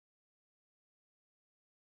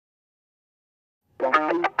Hey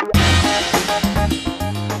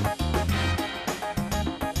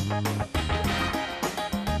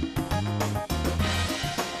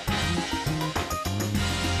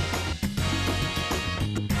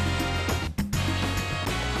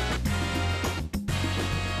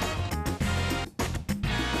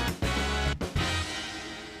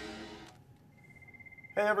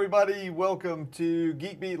everybody, welcome to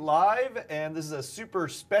Geek Beat Live, and this is a super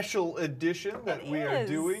special edition that we are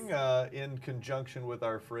doing in conjunction with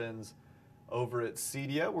our friends over at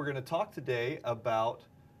CEDIA. We're going to talk today about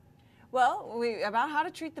about how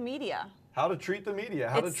to treat the media. How to treat the media,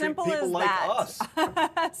 how to treat people like us.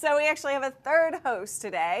 So we actually have a third host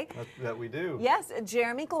today. That we do. Yes,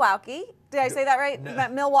 Jeremy Glowacki. Did I say that right? No.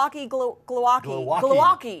 Milwaukee Glowacki.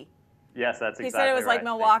 Glowacki. Yes, that's exactly right. He said it was like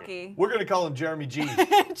Milwaukee. We're going to call him Jeremy G.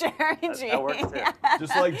 Jeremy G. That works too.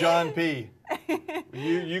 Just like John P.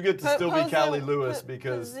 You get to still be Callie Lewis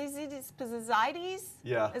because... Pizzizides?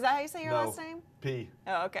 Yeah. Is that how you say your last name? P.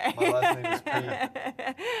 Oh, okay. My last name is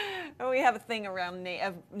P. We have a thing around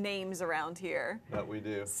of names around here. That we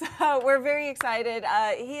do. So we're very excited.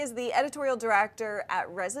 He is the editorial director at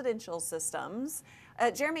Residential Systems.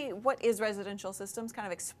 Jeremy, what is Residential Systems? Kind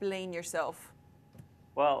of explain yourself.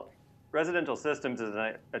 Well, Residential Systems is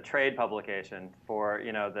a trade publication for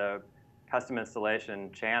the custom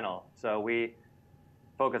installation channel. So we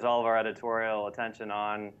focus all of our editorial attention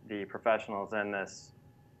on the professionals in this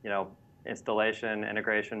installation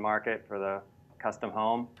integration market for the custom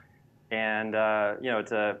home, and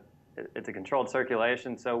it's a controlled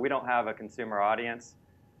circulation. So we don't have a consumer audience.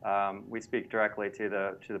 We speak directly to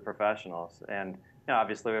the professionals, and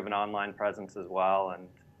obviously we have an online presence as well, and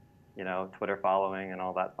Twitter following and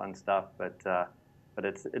all that fun stuff, but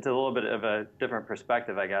it's a little bit of a different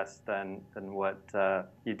perspective, I guess, than what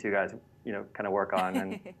you two guys kind of work on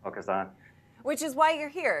and focus on. Which is why you're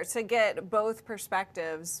here, to get both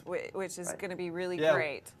perspectives, which is going to be really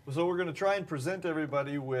great. So we're going to try and present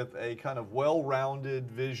everybody with a kind of well-rounded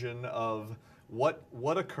vision of what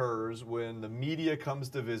occurs when the media comes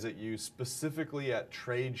to visit you, specifically at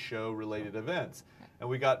trade show related events. And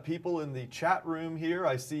we got people in the chat room here.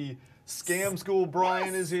 I see Scam School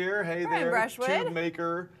Brian is here. Hey Brian there, Brushwood. Tube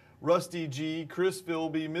Maker, Rusty G, Chris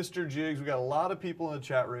Philby, Mr. Jiggs. We got a lot of people in the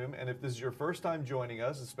chat room. And if this is your first time joining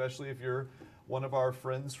us, especially if you're one of our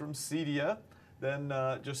friends from CEDIA, then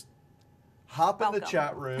just hop in the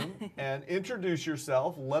chat room and introduce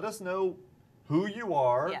yourself. Let us know who you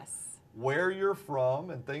are. Yes. Where you're from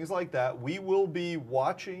and things like that. We will be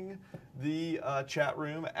watching the chat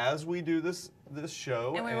room as we do this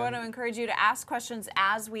show. And we want to encourage you to ask questions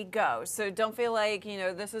as we go. So don't feel like,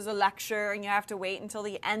 this is a lecture and you have to wait until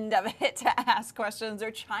the end of it to ask questions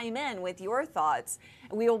or chime in with your thoughts.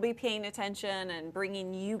 We will be paying attention and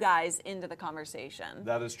bringing you guys into the conversation.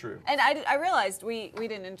 That is true. And I realized we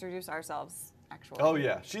didn't introduce ourselves, actually. Oh,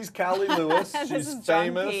 yeah. She's Callie Lewis. She's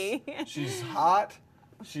famous. P. She's hot.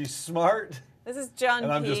 She's smart. This is John P.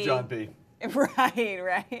 And I'm just John P.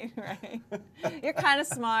 Right. You're kind of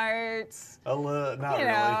smart. Not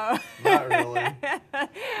really. Not really.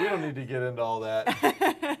 We don't need to get into all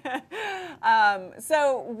that.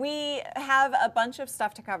 So we have a bunch of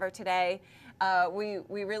stuff to cover today. We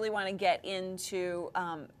really want to get into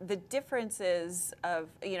the differences of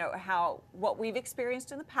what we've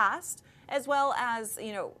experienced in the past, as well as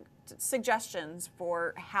suggestions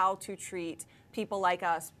for how to treat people like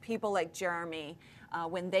us, people like Jeremy,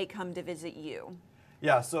 when they come to visit you.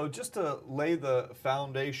 Yeah, so just to lay the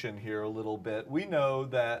foundation here a little bit, we know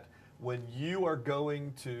that when you are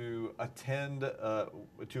going to attend,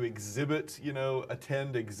 exhibit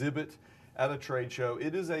at a trade show,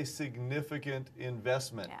 it is a significant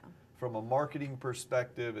investment from a marketing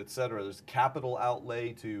perspective, et cetera. There's capital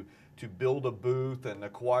outlay to build a booth and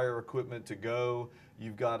acquire equipment to go.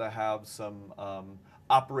 You've got to have some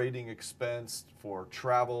operating expense for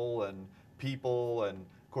travel and people, and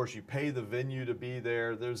of course you pay the venue to be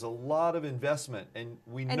there. There's a lot of investment, and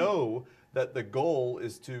we know that the goal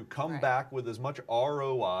is to come back with as much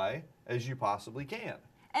ROI as you possibly can.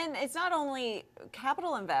 And it's not only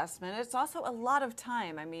capital investment, it's also a lot of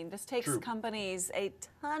time. I mean, this takes companies a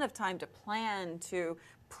ton of time to plan, to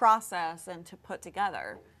process, and to put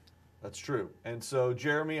together. That's true. And so,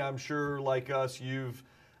 Jeremy, I'm sure like us, you've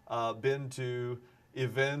been to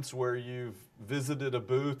events where you've visited a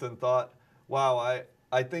booth and thought, wow,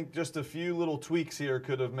 I think just a few little tweaks here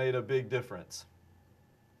could have made a big difference.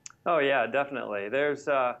 Oh yeah, definitely. There's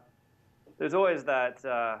always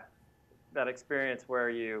that experience where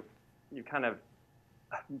you kind of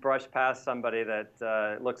brush past somebody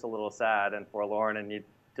that looks a little sad and forlorn, and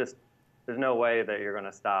there's no way that you're going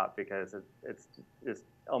to stop because it's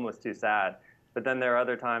almost too sad. but then there are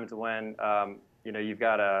other times when you've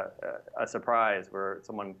got a surprise where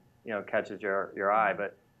someone catches your eye.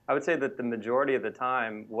 But I would say that the majority of the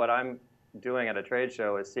time, what I'm doing at a trade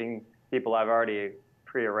show is seeing people I've already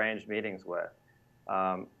prearranged meetings with.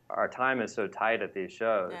 Our time is so tight at these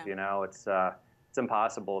shows, it's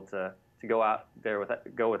impossible to go out there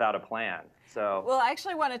go without a plan. So well, I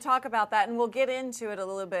actually want to talk about that, and we'll get into it a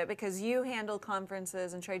little bit because you handle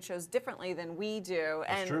conferences and trade shows differently than we do,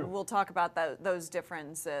 That's and true. we'll talk about those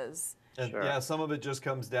differences. And Sure. yeah, some of it just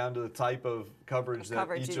comes down to the type of coverage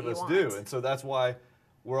that each of you us want. do, and so that's why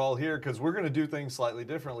we're all here, because we're going to do things slightly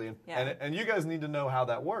differently, and you guys need to know how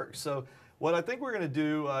that works. So what I think we're going to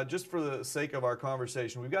do, just for the sake of our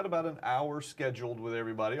conversation, we've got about an hour scheduled with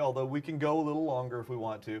everybody, although we can go a little longer if we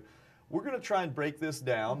want to. We're going to try and break this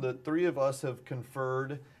down. The three of us have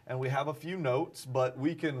conferred, and we have a few notes, but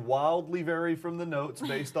we can wildly vary from the notes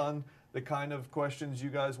based on the kind of questions you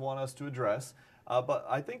guys want us to address. But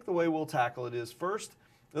I think the way we'll tackle it is, first,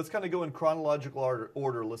 let's kind of go in chronological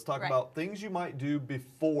order. Let's talk about things you might do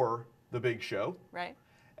before the big show. Right.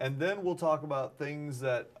 And then we'll talk about things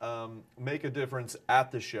that make a difference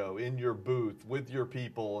at the show, in your booth, with your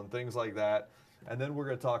people, and things like that. And then we're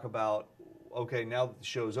going to talk about, okay, now that the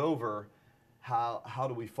show's over, how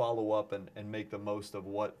do we follow up and make the most of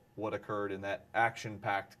what occurred in that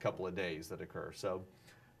action-packed couple of days that occur. So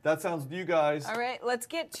that sounds to you guys. All right, let's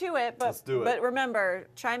get to it. But, Let's do it. But remember,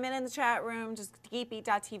 chime in the chat room, just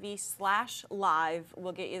geekbeat.tv/live.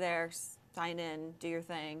 We'll get you there. Sign in, do your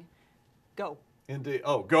thing. Go. Indeed.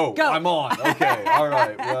 Oh, go. Go. I'm on. Okay. All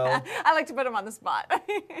right. Well. I like to put them on the spot.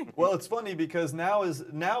 Well, it's funny because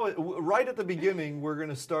right at the beginning, we're going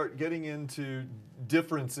to start getting into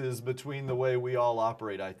differences between the way we all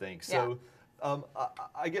operate, I think. So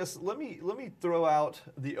I guess let me throw out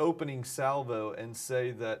the opening salvo and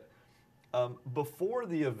say that before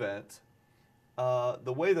the event,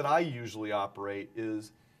 the way that I usually operate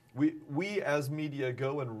is we as media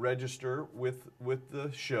go and register with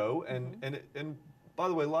the show, and by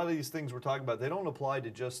the way, a lot of these things we're talking about, they don't apply to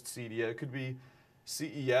just CEDIA. It could be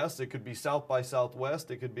CES, it could be South by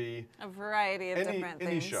Southwest, it could be a variety of different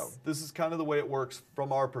things. Any show. This is kind of the way it works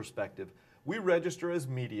from our perspective. We register as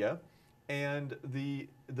media, and the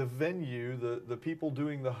venue, the people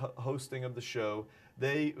doing the hosting of the show,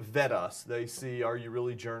 they vet us. They see, are you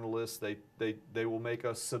really journalists? They will make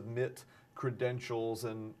us submit credentials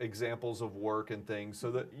and examples of work and things, so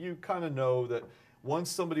that you kind of know that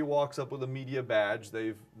once somebody walks up with a media badge,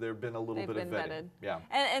 they've been a little bit of vetting. Yeah.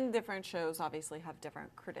 And different shows obviously have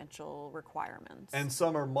different credential requirements. And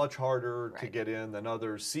some are much harder to get in than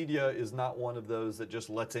others. CEDIA is not one of those that just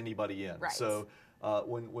lets anybody in. Right. So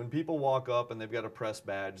when people walk up and they've got a press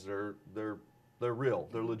badge, they're real,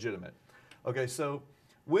 they're legitimate. Okay, so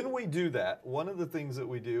when we do that, one of the things that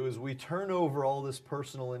we do is we turn over all this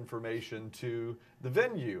personal information to the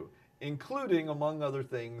venue, including, among other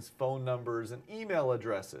things, phone numbers and email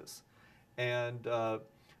addresses. And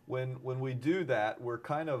when we do that, we're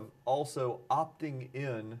kind of also opting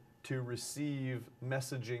in to receive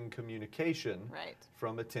messaging communication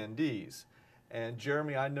from attendees. And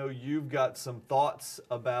Jeremy, I know you've got some thoughts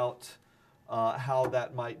about how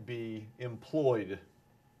that might be employed.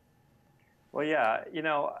 Well, yeah,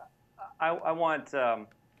 I want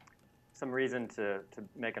some reason to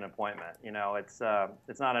make an appointment. It's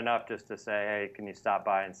not enough just to say, hey, can you stop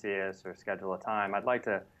by and see us or schedule a time. I'd like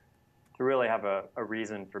to really have a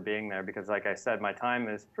reason for being there, because like I said, my time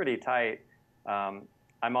is pretty tight.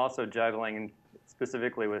 I'm also juggling,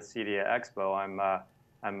 specifically with CEDIA Expo.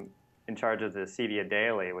 I'm in charge of the CEDIA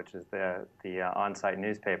Daily, which is the on-site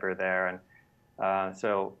newspaper there, and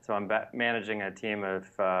so I'm managing a team of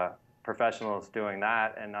professionals doing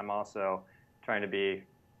that, and I'm also trying to be,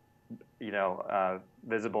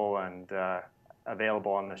 visible and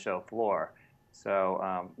available on the show floor. So,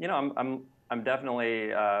 I'm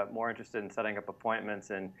definitely more interested in setting up appointments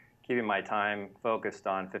and keeping my time focused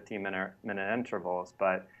on 15-minute intervals.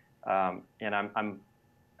 But,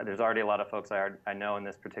 there's already a lot of folks I know in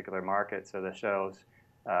this particular market, so the shows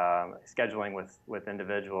scheduling with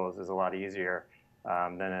individuals is a lot easier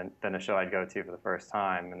than a show I'd go to for the first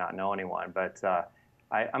time and not know anyone. But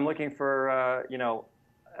I'm looking for a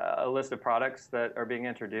list of products that are being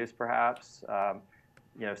introduced, perhaps.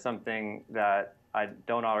 Something that I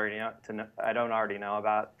don't already know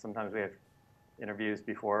about. Sometimes we have interviews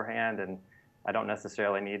beforehand, and I don't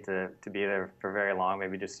necessarily need to be there for very long.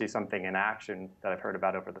 Maybe just see something in action that I've heard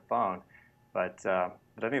about over the phone. But I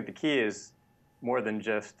think the key is more than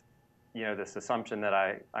just this assumption that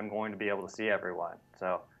I'm going to be able to see everyone.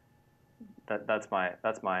 So that's my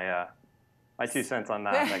 2 cents on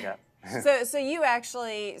that, I guess. So you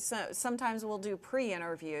actually, sometimes we'll do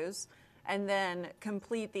pre-interviews and then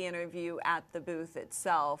complete the interview at the booth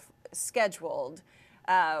itself, scheduled.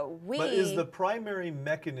 But is the primary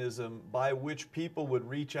mechanism by which people would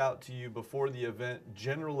reach out to you before the event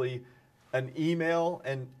generally an email?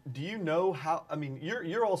 And do you know how, I mean,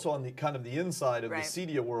 you're also on the kind of the inside of right. the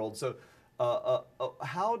CEDIA world, so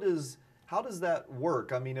how does that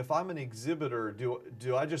work? I mean, if I'm an exhibitor,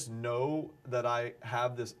 do I just know that I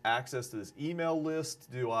have this access to this email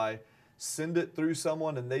list? Do I send it through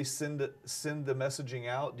someone and they send the messaging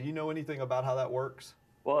out? Do you know anything about how that works?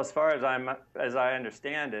 Well, as far as I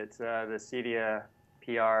understand it, the CEDIA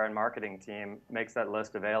PR and marketing team makes that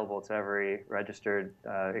list available to every registered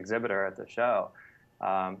exhibitor at the show.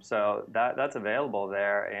 So that's available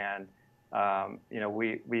there, and you know,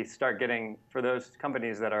 we start getting, for those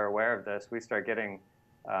companies that are aware of this, we start getting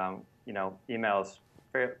you know, emails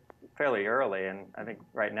fairly early, and I think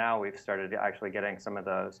right now we've started actually getting some of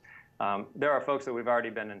those. There are folks that we've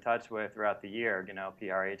already been in touch with throughout the year, you know,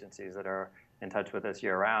 PR agencies that are in touch with us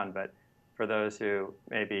year-round, but for those who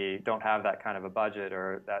maybe don't have that kind of a budget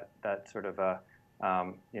or that sort of a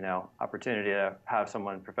you know, opportunity to have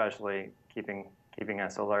someone professionally keeping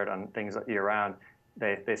us alert on things year-round,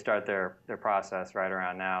 they start their process right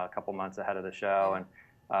around now, a couple months ahead of the show,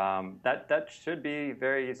 and that should be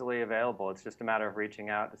very easily available. It's just a matter of reaching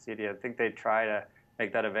out to CEDIA. I think they try to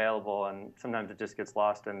make that available, and sometimes it just gets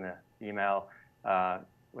lost in the email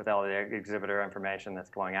with all the exhibitor information that's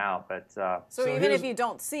going out. But so even if you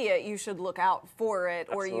don't see it, you should look out for it,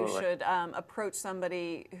 or absolutely. you should approach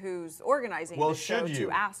somebody who's organizing the show to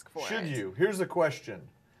ask for it. Should you? Here's the question,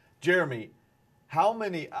 Jeremy. How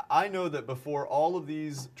many? I know that before all of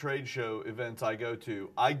these trade show events I go to,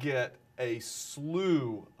 I get a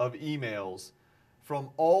slew of emails from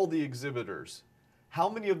all the exhibitors. How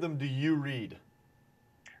many of them do you read?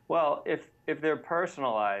 Well, if they're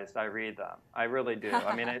personalized, I read them. I really do.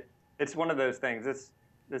 I mean, it's one of those things.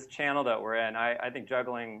 This channel that we're in, I think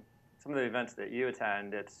juggling some of the events that you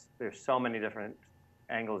attend, there's so many different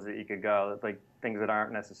angles that you could go, like things that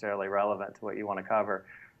aren't necessarily relevant to what you want to cover.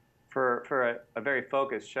 For a very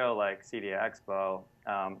focused show like CEDIA Expo,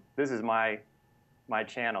 this is my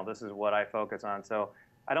channel. This is what I focus on. So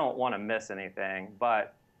I don't want to miss anything.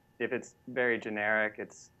 But if it's very generic,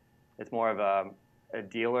 it's more of a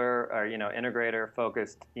dealer or, you know, integrator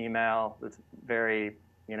focused email that's very,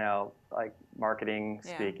 you know, like marketing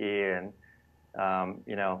speaky and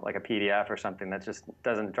you know, like a PDF or something that just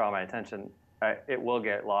doesn't draw my attention, it will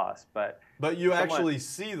get lost. But you actually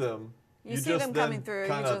see them. You see them coming through.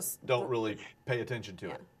 You just don't really pay attention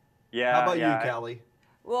to it. Yeah. How about you, Callie?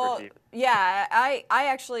 Well, yeah, I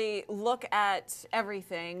actually look at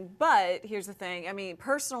everything, but here's the thing. I mean,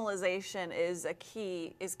 personalization is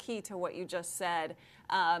key to what you just said.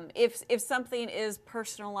 If something is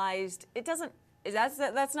personalized, it doesn't.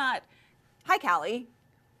 That's not. Hi, Callie.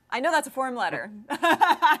 I know that's a form letter.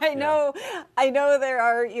 I know there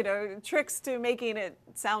are, you know, tricks to making it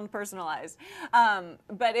sound personalized.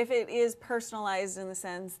 But if it is personalized in the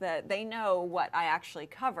sense that they know what I actually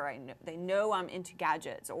cover, they know I'm into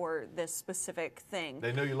gadgets or this specific thing.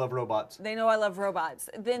 They know you love robots. They know I love robots.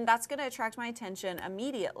 Then that's going to attract my attention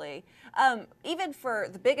immediately. Even for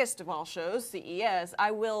the biggest of all shows, CES,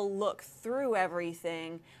 I will look through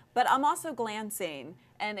everything. But I'm also glancing,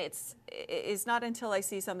 and it's not until I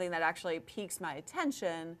see something that actually piques my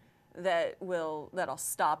attention that I'll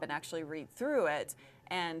stop and actually read through it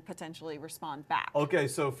and potentially respond back. Okay,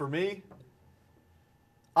 so for me,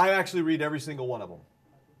 I actually read every single one of them,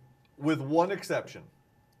 with one exception.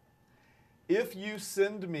 If you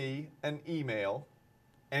send me an email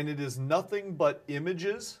and it is nothing but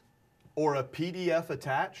images or a PDF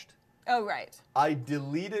attached, oh, right. I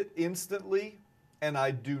delete it instantly. And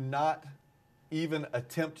I do not even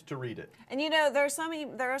attempt to read it. And you know, there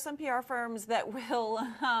are some PR firms that will,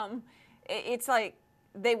 it's like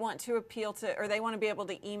they want to appeal to, or they want to be able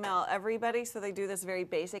to email everybody, so they do this very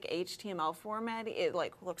basic HTML format. It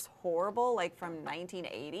like looks horrible, like from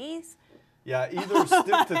 1980s. Yeah, either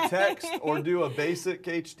stick to text or do a basic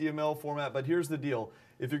HTML format. But here's the deal: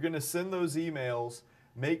 if you're going to send those emails,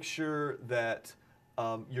 make sure that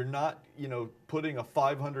you're not, you know, putting a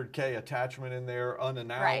 500K attachment in there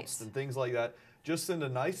unannounced and things like that. Just send a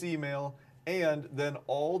nice email, and then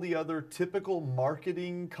all the other typical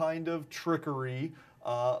marketing kind of trickery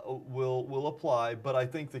will apply. But I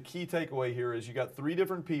think the key takeaway here is you got 3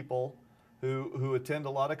 different people who attend a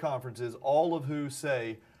lot of conferences, all of who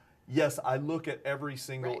say, yes, I look at every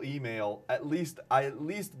single email. I at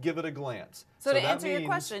least give it a glance. So to answer your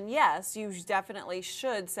question, yes, you definitely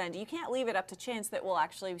should send. You can't leave it up to chance that we'll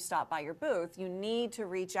actually stop by your booth. You need to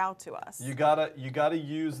reach out to us. You gotta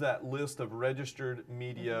use that list of registered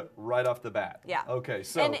media right off the bat. Yeah. Okay.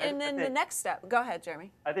 So and then the next step. Go ahead,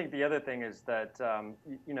 Jeremy. I think the other thing is that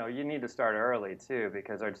you need to start early too,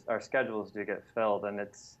 because our schedules do get filled, and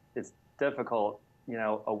it's difficult,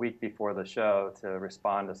 a week before the show to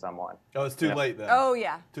respond to someone. Oh, it's too late then. Oh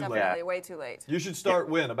yeah, too definitely late. way too late. You should start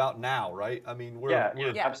when? About now, right? I mean, we're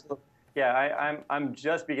absolutely. Yeah, I'm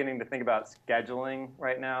just beginning to think about scheduling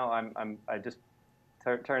right now. I just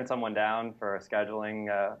turned someone down for a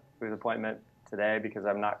scheduling booth appointment today because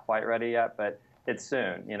I'm not quite ready yet, but it's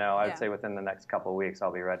soon. I'd say within the next couple of weeks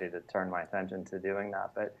I'll be ready to turn my attention to doing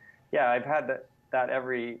that. But yeah, I've had that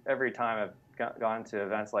every time I've gone to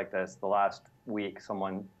events like this. The last week,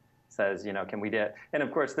 someone says, can we do it? And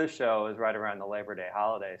of course, this show is right around the Labor Day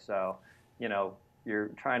holiday, so you're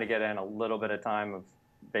trying to get in a little bit of time of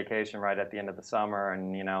vacation right at the end of the summer,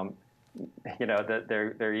 and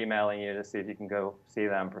they're emailing you to see if you can go see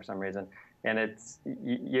them for some reason, and it's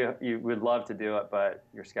you would love to do it, but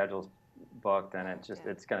your schedule's booked, and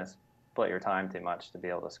it's going to split your time too much to be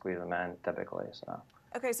able to squeeze them in typically. So.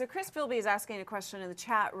 Okay, so Chris Philby is asking a question in the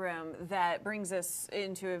chat room that brings us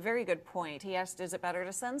into a very good point. He asked, is it better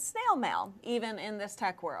to send snail mail, even in this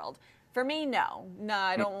tech world? For me, no. No,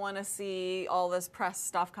 I don't want to see all this press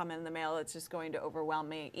stuff come in the mail. It's just going to overwhelm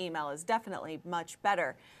me. Email is definitely much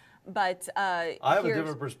better. But I have a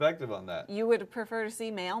different perspective on that. You would prefer to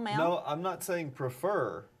see mail? No, I'm not saying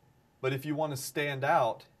prefer, but if you want to stand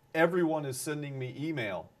out, everyone is sending me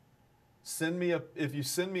email. If you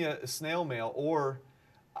send me a snail mail, or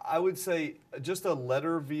I would say just a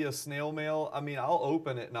letter via snail mail. I mean, I'll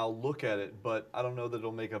open it and I'll look at it, but I don't know that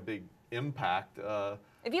it'll make a big impact.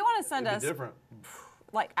 If you want to send us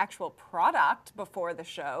like actual product before the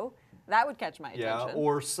show, that would catch my attention. Yeah,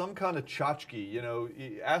 or some kind of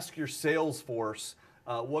tchotchke. Ask your sales force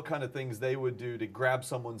what kind of things they would do to grab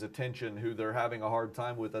someone's attention who they're having a hard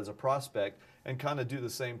time with as a prospect, and kind of do the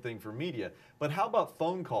same thing for media. But how about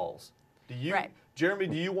phone calls? Jeremy,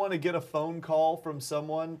 do you want to get a phone call from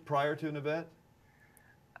someone prior to an event?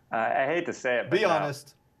 I hate to say it, but be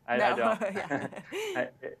honest. I don't.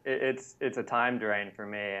 It's a time drain for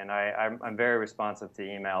me, and I'm very responsive to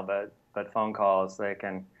email, but phone calls, they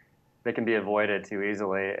can be avoided too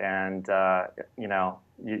easily, and you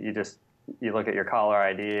look at your caller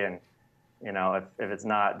ID, and if it's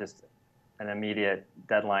not just an immediate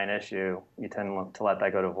deadline issue, you tend to let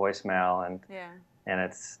that go to voicemail, and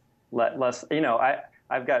it's less.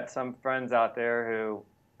 I've got some friends out there who,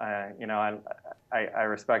 I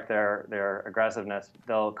respect their aggressiveness.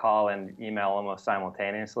 They'll call and email almost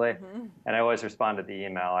simultaneously, and I always respond to the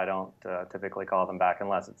email. I don't typically call them back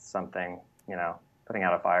unless it's something, putting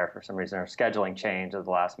out a fire for some reason, or scheduling change at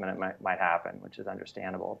the last minute might happen, which is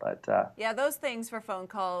understandable. But yeah, those things for phone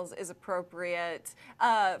calls is appropriate.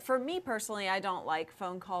 For me personally, I don't like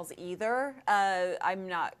phone calls either. I'm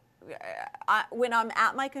not. When I'm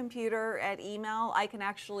at my computer at email, I can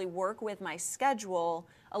actually work with my schedule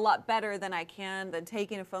a lot better than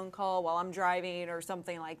taking a phone call while I'm driving or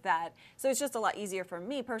something like that. So it's just a lot easier for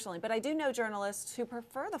me personally. But I do know journalists who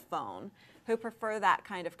prefer the phone, who prefer that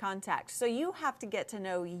kind of contact. So you have to get to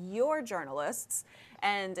know your journalists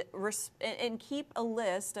and keep a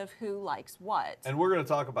list of who likes what. And we're going to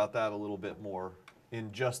talk about that a little bit more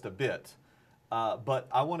in just a bit. But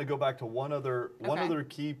I want to go back to one other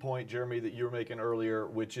key point, Jeremy, that you were making earlier,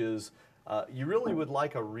 which is you really would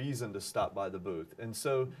like a reason to stop by the booth. And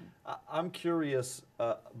so I'm curious,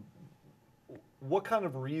 what kind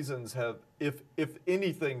of reasons if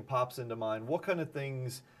anything pops into mind, what kind of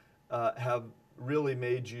things have really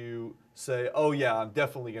made you say, oh yeah, I'm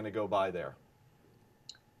definitely going to go by there?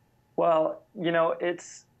 Well,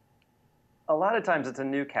 it's a lot of times it's a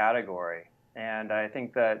new category, and I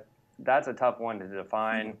think that's a tough one to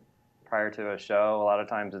define prior to a show. A lot of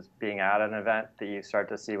times it's being at an event that you start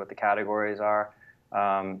to see what the categories are,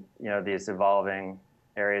 these evolving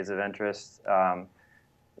areas of interest. A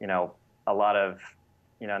lot of,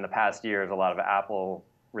 in the past years, a lot of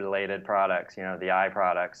Apple-related products, the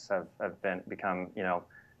iProducts have become,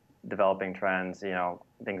 developing trends,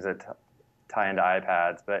 things that tie into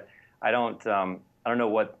iPads. But I don't know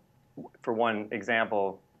what, for one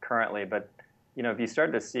example currently, but if you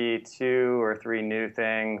start to see 2 or 3 new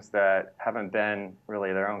things that haven't been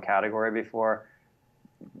really their own category before,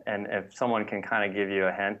 and if someone can kind of give you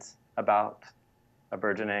a hint about a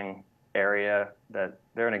burgeoning area that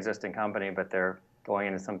they're an existing company, but they're going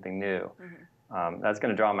into something new, that's going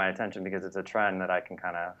to draw my attention because it's a trend that I can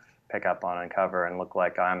kind of pick up on and cover and look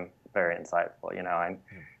like I'm very insightful. You know, I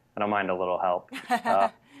don't mind a little help.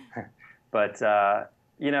 But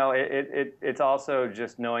you know, it's also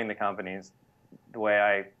just knowing the companies the way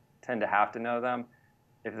I tend to have to know them.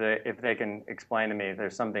 If they can explain to me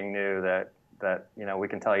there's something new that you know, we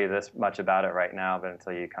can tell you this much about it right now, but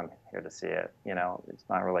until you come here to see it, you know, it's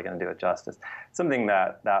not really going to do it justice. Something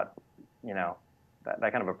that you know, that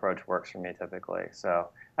kind of approach works for me typically. So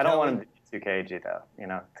I don't want them to be too cagey though. You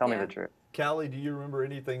know, tell me the truth. Callie, do you remember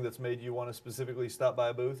anything that's made you want to specifically stop by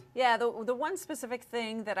a booth? Yeah, the one specific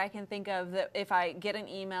thing that I can think of that if I get an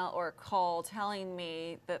email or a call telling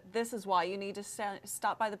me that this is why you need to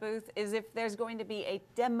stop by the booth is if there's going to be a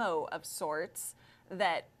demo of sorts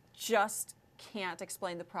that just can't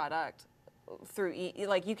explain the product through,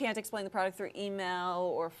 like you can't explain the product through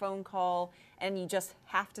email or phone call, and you just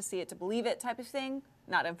have to see it to believe it type of thing.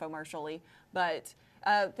 Not infomercially, but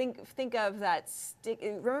think of that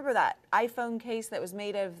remember that iPhone case that was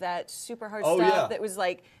made of that super hard stuff that was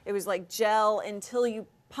like, it was like gel until you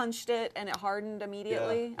punched it and it hardened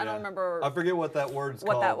immediately. I don't remember. I forget what that word's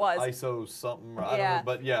called. What that was. ISO something. I don't know,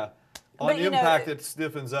 but yeah. On But, impact, it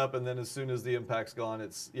stiffens up, and then as soon as the impact's gone,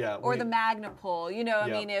 it's, Or the Magnapol, you know, I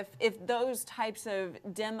mean, if those types of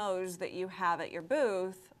demos that you have at your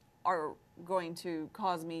booth are going to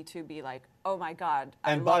cause me to be like, oh my God,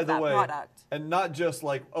 I love that product. And not just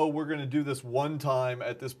like, oh, we're going to do this one time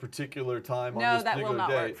at this particular time on this particular will not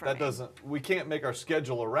day. work for me. We can't make our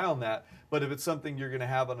schedule around that. But if it's something you're going to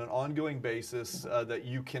have on an ongoing basis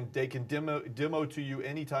that they can demo to you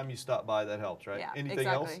anytime you stop by, that helps, right? Yeah, Anything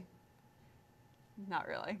else? Not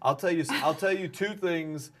really. I'll tell you two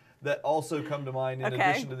things that also come to mind in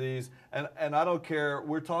addition to these. And I don't care.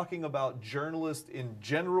 We're talking about journalists in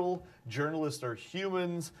general. Journalists are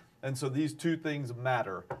humans. And so these two things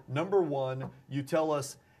matter. Number one, you tell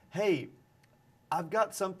us, hey, I've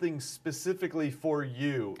got something specifically for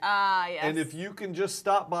you. Yes. And if you can just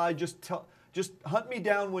stop by, just hunt me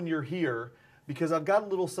down when you're here, because I've got a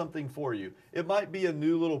little something for you. It might be a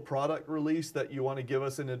new little product release that you want to give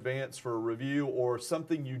us in advance for a review, or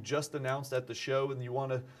something you just announced at the show and you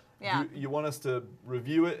want to you want us to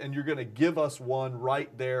review it, and you're going to give us one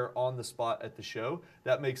right there on the spot at the show.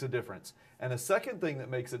 That makes a difference. And a second thing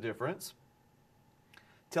that makes a difference,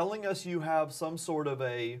 telling us you have some sort of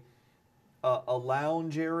a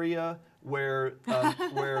lounge area where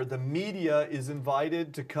where the media is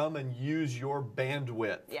invited to come and use your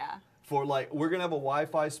bandwidth. Yeah. For like, we're gonna have a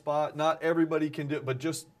Wi-Fi spot. Not everybody can do it, but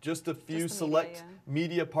just a few select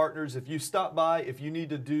media partners. If you stop by, if you need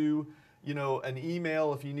to do, you know, an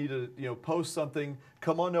email, if you need to, you know, post something,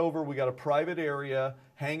 come on over. We got a private area.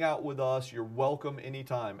 Hang out with us. You're welcome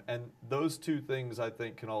anytime. And those two things, I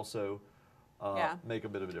think, can also make a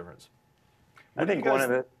bit of a difference. I think one of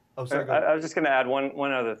the. Oh, sorry. I was just going to add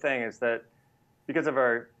one other thing, is that because of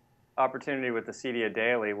our opportunity with the CEDIA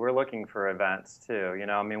Daily, we're looking for events too. You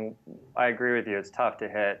know, I mean, I agree with you. It's tough to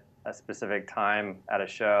hit a specific time at a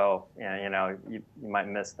show. You know, you might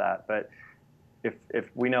miss that. But if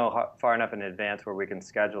we know far enough in advance where we can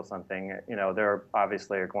schedule something, you know, there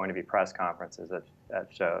obviously are going to be press conferences at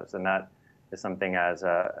shows, and that is something as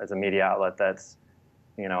a media outlet that's,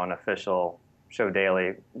 you know, an official show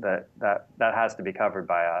daily that has to be covered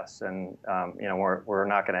by us. And you know, we're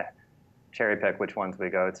not going to cherry pick which ones we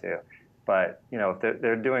go to, but you know, if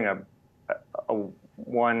they're doing a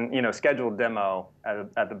one, you know, scheduled demo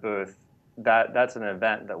at the booth, that's an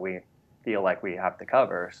event that we feel like we have to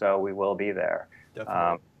cover, so we will be there.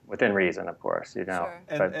 Within reason, of course, you know.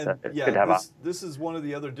 Sure. But it's good to have this is one of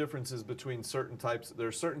the other differences between certain types. There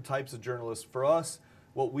are certain types of journalists. For us,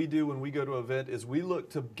 what we do when we go to an event is we look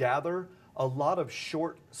to gather a lot of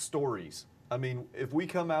short stories. I mean, if we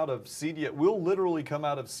come out of CEDIA, we'll literally come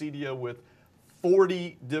out of CEDIA with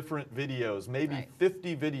 40 different videos, maybe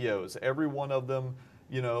 50 videos, every one of them,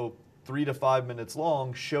 you know, 3 to 5 minutes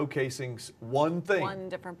long, showcasing one thing. One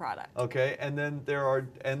different product. Okay, and then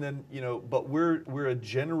you know, but we're a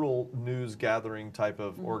general news gathering type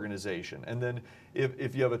of organization. And then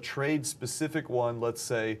if you have a trade specific one, let's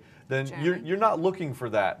say, then you're not looking for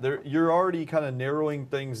that. You're already kind of narrowing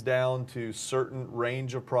things down to certain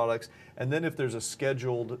range of products. And then if there's a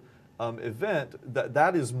scheduled event,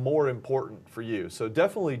 that is more important for you. So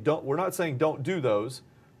definitely we're not saying don't do those.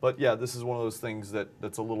 But yeah, this is one of those things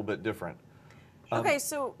that's a little bit different. Okay,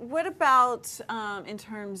 so what about in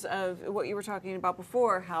terms of what you were talking about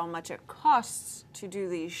before, how much it costs to do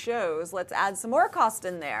these shows? Let's add some more cost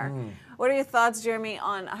in there. What are your thoughts, Jeremy,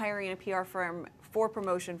 on hiring a PR firm for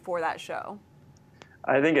promotion for that show?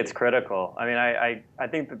 I think it's critical. I mean, I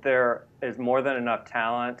think that there is more than enough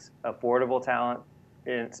talent, affordable talent,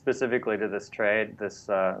 specifically to this trade, this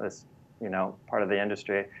part of the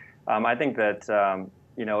industry, I think that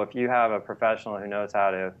if you have a professional who knows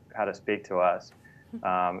how to speak to us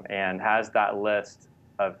and has that list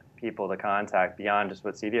of people to contact beyond just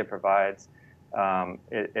what CEDIA provides,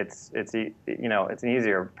 it's an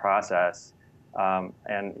easier process. And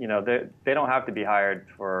they don't have to be hired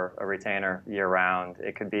for a retainer year round.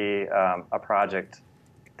 It could be a project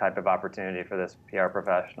type of opportunity for this PR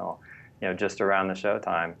professional, just around the show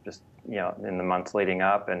time, just in the months leading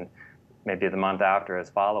up, and maybe the month after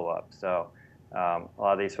as follow-up. So a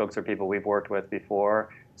lot of these folks are people we've worked with before,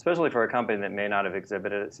 especially for a company that may not have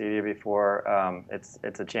exhibited at CEDIA before.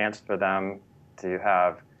 It's a chance for them to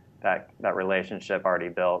have that relationship already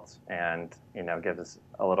built, and gives us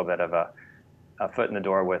a little bit of a foot in the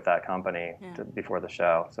door with that company before the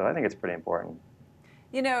show. So I think it's pretty important.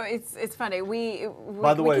 It's funny. We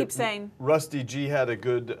keep saying. Rusty G had a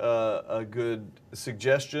good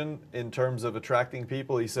suggestion in terms of attracting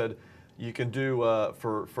people. He said, you can do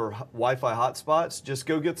for Wi-Fi hotspots, just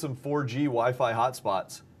go get some 4G Wi-Fi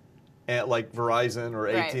hotspots, at like Verizon or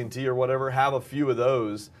AT&T or whatever. Have a few of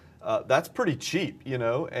those. That's pretty cheap, And,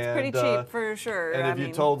 it's pretty cheap for sure. And if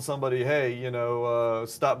you told somebody, hey,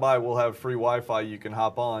 stop by, we'll have free Wi-Fi, you can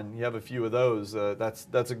hop on. You have a few of those.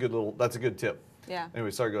 That's a good tip. Yeah. Anyway,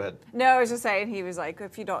 sorry, go ahead. No, I was just saying, he was like,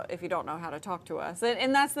 if you don't know how to talk to us,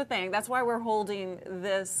 and that's the thing. That's why we're holding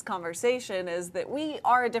this conversation, is that we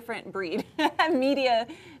are a different breed. Media,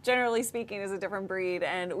 generally speaking, is a different breed,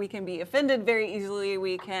 and we can be offended very easily.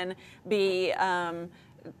 We can be,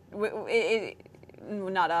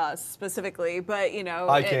 not us specifically, but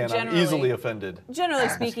I'm easily offended. Generally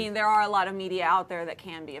speaking, there are a lot of media out there that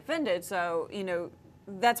can be offended. So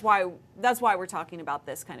that's why we're talking about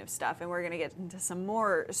this kind of stuff, and we're going to get into some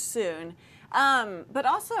more soon. But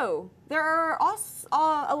also, there are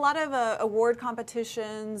a lot of award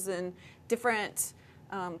competitions and different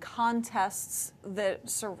contests that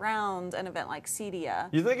surround an event like CEDIA.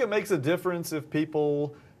 You think it makes a difference if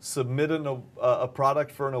people submit a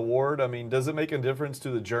product for an award? I mean, does it make a difference to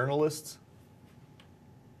the journalists?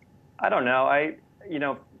 I don't know.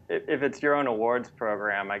 If it's your own awards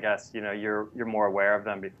program, I guess you're more aware of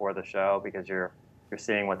them before the show, because you're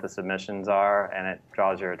seeing what the submissions are, and it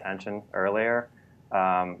draws your attention earlier.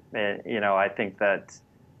 I think that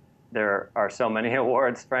there are so many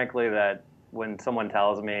awards, frankly, that when someone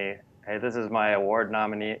tells me, hey, this is my award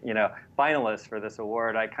nominee, finalist for this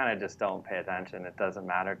award, I kind of just don't pay attention. It doesn't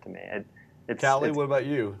matter to me. Callie, what about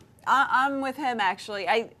you? I'm with him, actually.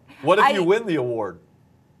 What if you win the award?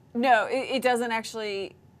 No, it doesn't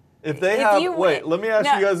actually. If they have, wait, let me ask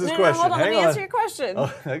you guys this question. Hold on, let me answer your question.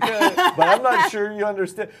 Oh, okay, but I'm not sure you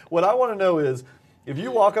understand. What I want to know is, if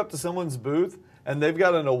you walk up to someone's booth and they've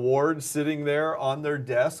got an award sitting there on their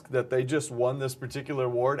desk that they just won this particular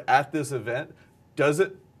award at this event, does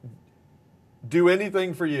it do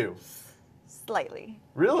anything for you? Slightly.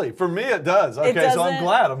 Really? For me, it does. Okay, so I'm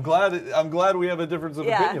glad we have a difference of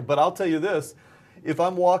opinion. But I'll tell you this: if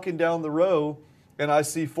I'm walking down the row and I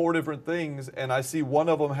see 4 different things, and I see one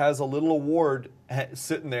of them has a little award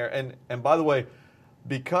sitting there, and by the way,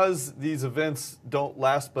 because these events don't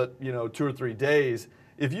last but 2 or 3 days,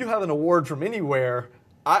 if you have an award from anywhere,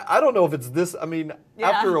 I don't know if it's this. I mean,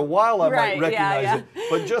 after a while, I might recognize it.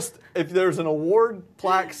 But just if there's an award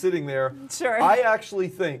plaque sitting there, I actually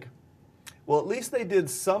think, well, at least they did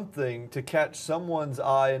something to catch someone's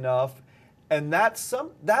eye enough, and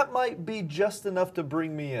that might be just enough to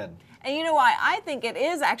bring me in. And you know why? I think it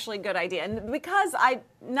is actually a good idea. And because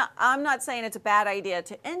I'm not saying it's a bad idea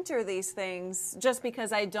to enter these things just because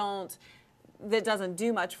that doesn't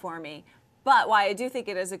do much for me. But why I do think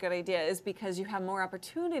it is a good idea is because you have more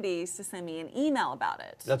opportunities to send me an email about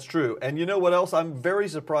it. That's true. And you know what else? I'm very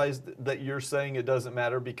surprised that you're saying it doesn't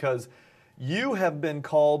matter, because you have been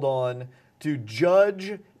called on to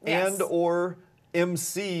judge and or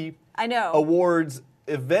MC awards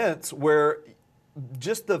events where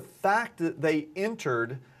just the fact that they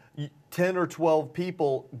entered, 10 or 12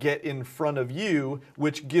 people get in front of you,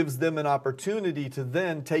 which gives them an opportunity to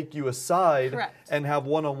then take you aside and have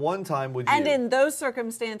one-on-one time with you. And in those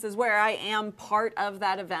circumstances where I am part of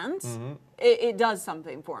that event, it does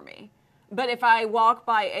something for me. But if I walk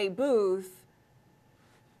by a booth,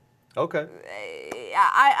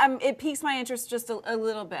 it piques my interest just a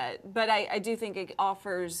little bit. But I do think it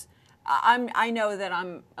offers. I know that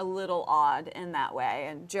I'm a little odd in that way,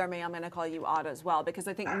 and Jeremy, I'm going to call you odd as well, because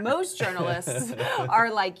I think most journalists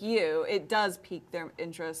are like you. It does pique their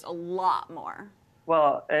interest a lot more.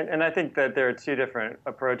 Well, and I think that there are 2 different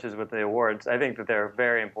approaches with the awards. I think that they're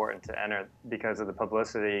very important to enter because of the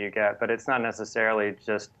publicity you get, but it's not necessarily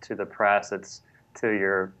just to the press. It's to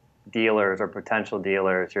your dealers or potential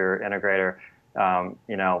dealers, your integrator,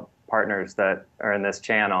 partners that are in this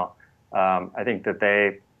channel. I think that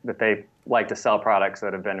they like to sell products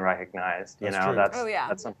that have been recognized. That's true.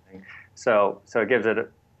 That's something. So it gives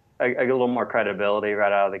it a little more credibility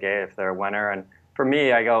right out of the gate if they're a winner. And for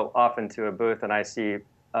me, I go often to a booth and I see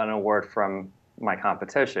an award from my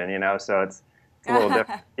competition. So it's a little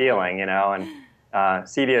different feeling. And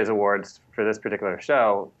CEDIA's awards for this particular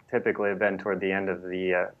show typically have been toward the end of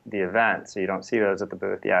the event, so you don't see those at the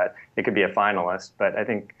booth yet. It could be a finalist, but I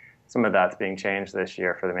think some of that's being changed this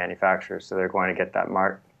year for the manufacturers, so they're going to get that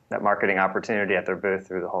marketing opportunity at their booth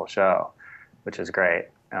through the whole show, which is great.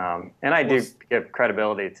 And I do give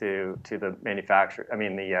credibility to the manufacturer. I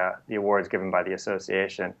mean, the awards given by the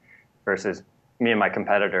association versus me and my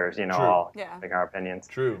competitors. All having our opinions.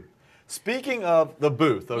 True. Speaking of the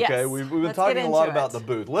booth, okay, yes. we've been talking a lot about the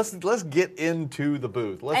booth. Let's get into the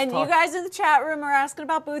booth. You guys in the chat room are asking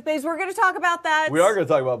about booth babes. We're going to talk about that. We are going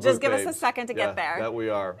to talk about booth Just give babes. us a second to get there. That we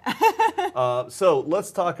are. So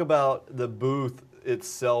let's talk about the booth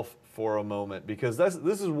itself for a moment, because this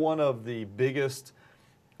is one of the biggest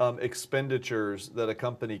expenditures that a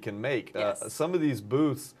company can make. Yes. Some of these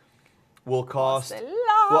booths will cost. A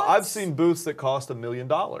lot. Well, I've seen booths that cost $1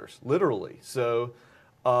 million, literally. So.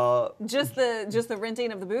 Just the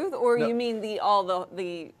renting of the booth, or no. You mean the Well,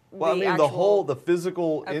 I mean actual... the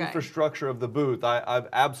physical infrastructure of the booth. I've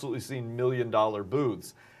absolutely seen $1 million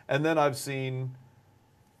booths, and then I've seen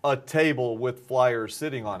a table with flyers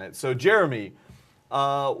sitting on it. So Jeremy,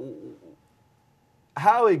 how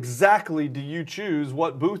exactly do you choose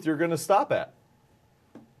what booth you're going to stop at?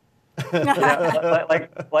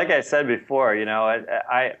 like I said before,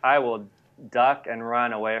 I will duck and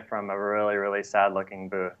run away from a really, really sad looking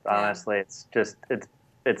booth. Honestly, it's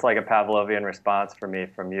like a Pavlovian response for me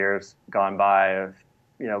from years gone by of,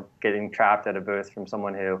 getting trapped at a booth from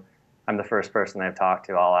someone who I'm the first person they've talked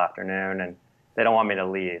to all afternoon, and they don't want me to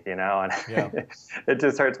leave, and it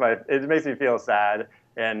just it makes me feel sad,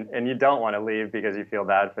 and you don't want to leave because you feel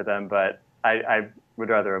bad for them, but I would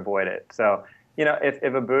rather avoid it. So,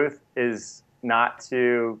 if a booth is not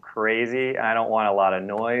too crazy, I don't want a lot of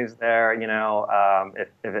noise there.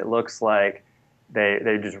 If it looks like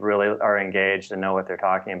they just really are engaged and know what they're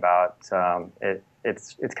talking about,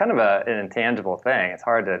 it's kind of an intangible thing. It's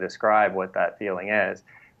hard to describe what that feeling is.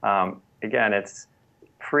 Again, it's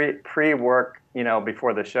pre-work,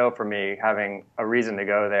 before the show for me, having a reason to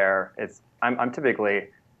go there. I'm typically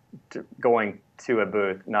going to a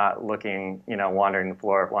booth, not looking, wandering the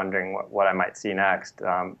floor, wondering what I might see next.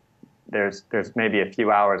 There's maybe a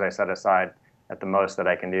few hours I set aside at the most that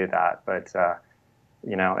I can do that, but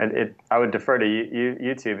I would defer to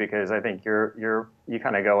you two, because I think you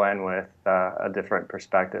kind of go in with a different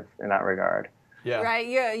perspective in that regard. Yeah. Right.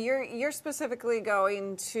 Yeah. You're specifically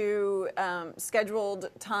going to scheduled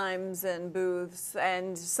times and booths,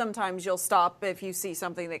 and sometimes you'll stop if you see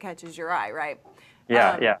something that catches your eye. Right.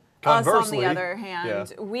 Yeah. Yeah. Conversely, us, on the other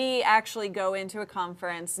hand, we actually go into a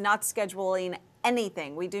conference not scheduling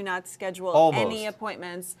anything. We do not schedule any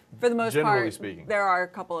appointments. For the most part, speaking. There are a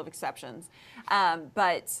couple of exceptions.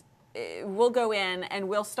 But we'll go in and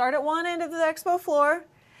we'll start at one end of the expo floor,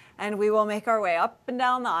 and we will make our way up and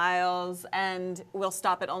down the aisles, and we'll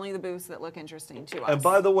stop at only the booths that look interesting to us. And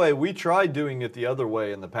by the way, we tried doing it the other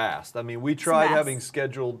way in the past. I mean, we tried having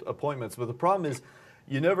scheduled appointments, but the problem is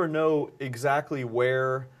you never know exactly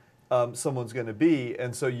where someone's going to be,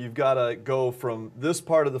 and so you've got to go from this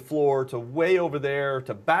part of the floor to way over there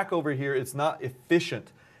to back over here. It's not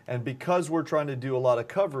efficient, and because we're trying to do a lot of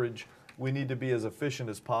coverage, we need to be as efficient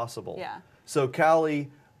as possible. Yeah. So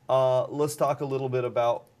Callie, let's talk a little bit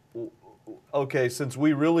about, okay, since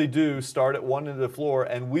we really do start at one end of the floor,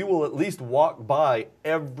 and we will at least walk by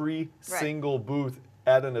every single booth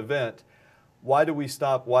at an event, why do we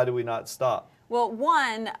stop? Why do we not stop? Well,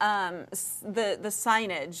 one, the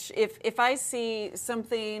signage. If I see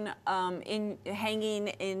something hanging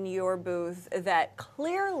in your booth that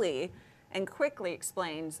clearly and quickly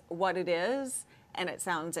explains what it is and it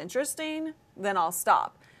sounds interesting, then I'll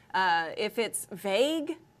stop. If it's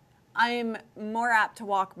vague, I'm more apt to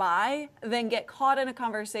walk by than get caught in a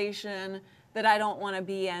conversation that I don't want to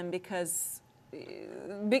be in because it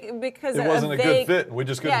wasn't a good fit. We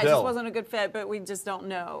just couldn't tell. Yeah, it just wasn't a good fit, but we just don't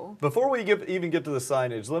know. Before we even get to the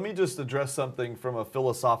signage, let me just address something from a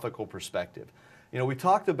philosophical perspective. We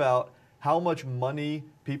talked about how much money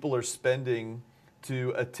people are spending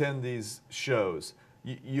to attend these shows.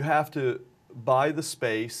 You have to buy the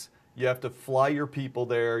space. You have to fly your people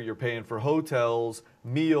there. You're paying for hotels,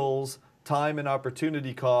 meals, time and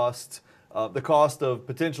opportunity costs. the cost of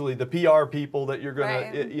potentially the PR people that you're going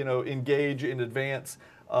Right. to, you know, engage in advance.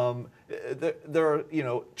 There are, you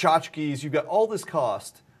know, tchotchkes. You've got all this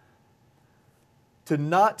cost to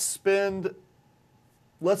not spend,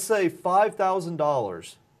 let's say,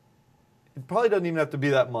 $5,000. It probably doesn't even have to be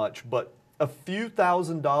that much, but a few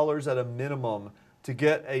 $1,000s at a minimum to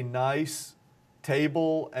get a nice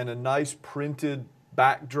table and a nice printed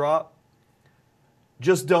backdrop.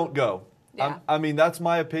 Just don't go. Yeah. I mean, that's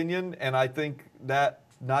my opinion, and I think that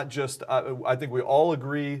not just, I think we all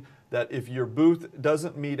agree that if your booth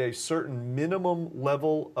doesn't meet a certain minimum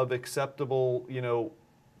level of acceptable, you know,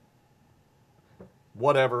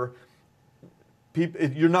 whatever,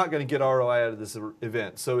 you're not going to get ROI out of this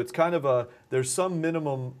event. So it's kind of there's some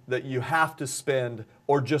minimum that you have to spend,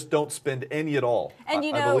 or just don't spend any at all. And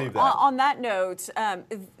you I know, believe that. on that note,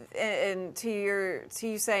 and to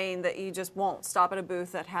you saying that you just won't stop at a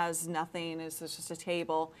booth that has nothing, it's just a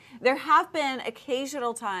table. There have been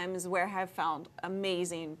occasional times where I've found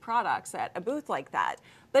amazing products at a booth like that.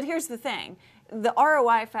 But here's the thing. The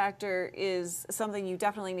ROI factor is something you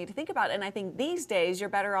definitely need to think about, and I think these days you're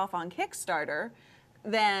better off on Kickstarter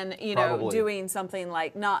than, you know, Probably. doing something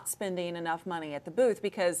like not spending enough money at the booth,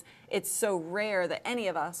 because it's so rare that any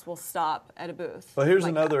of us will stop at a booth. But here's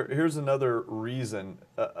like another reason,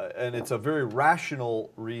 and it's a very rational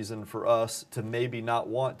reason for us to maybe not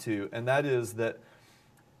want to, and that is that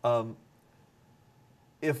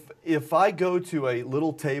if I go to a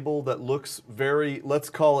little table that looks very, let's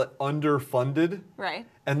call it underfunded, Right.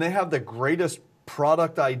 and they have the greatest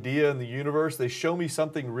product idea in the universe, they show me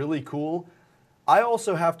something really cool, I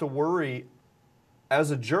also have to worry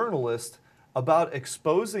as a journalist about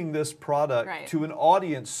exposing this product Right. to an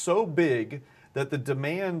audience so big that the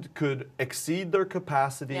demand could exceed their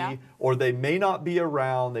capacity, Yeah. or they may not be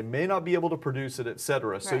around, they may not be able to produce it,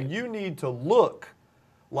 etc. So Right. you need to look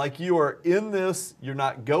like you are in this, you're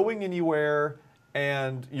not going anywhere,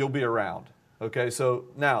 and you'll be around. Okay, so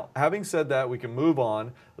now, having said that, we can move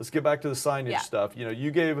on. Let's get back to the signage Yeah. stuff. You know, you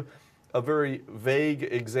gave a very vague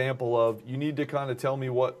example of, you need to kind of tell me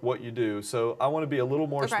what you do. So I want to be a little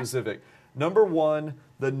more Okay. specific. Number one,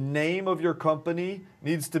 the name of your company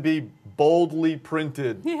needs to be boldly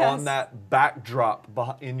printed Yes. on that backdrop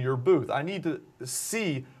in your booth. I need to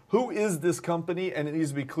see who is this company, and it needs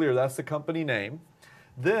to be clear that's the company name.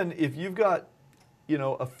 Then if you've got, you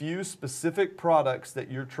know, a few specific products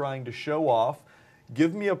that you're trying to show off,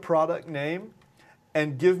 give me a product name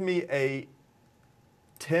and give me a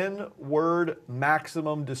 10-word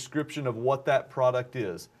maximum description of what that product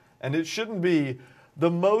is. And it shouldn't be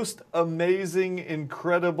the most amazing,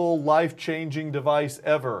 incredible, life-changing device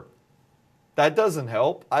ever. That doesn't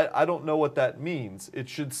help. I don't know what that means. It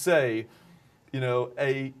should say, you know,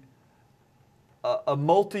 a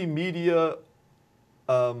multimedia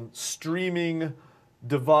streaming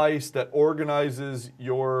device that organizes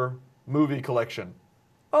your movie collection.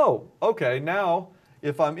 Oh, okay, now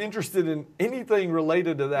if I'm interested in anything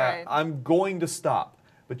related to that, Right. I'm going to stop.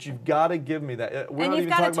 But you've got to give me that. We're And not you've even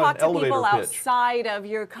got to talking about talk an to elevator people pitch. outside of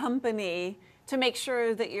your company to make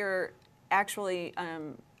sure that you're actually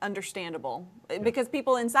understandable, because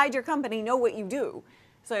people inside your company know what you do.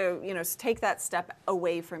 So, you know, take that step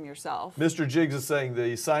away from yourself. Mr. Jiggs is saying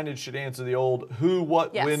the signage should answer the old who,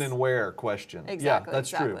 what, Yes. when, and where question. Exactly, Yeah, that's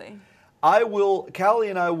true. exactly. Callie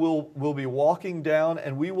and I will be walking down,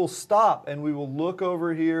 and we will stop and we will look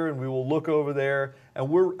over here and we will look over there, and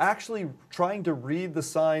we're actually trying to read the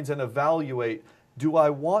signs and evaluate, do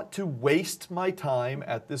I want to waste my time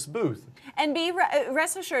at this booth? And be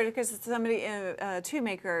rest assured, because somebody, Two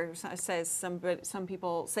Maker says, some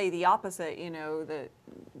people say the opposite, you know,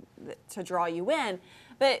 to draw you in.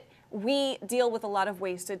 But we deal with a lot of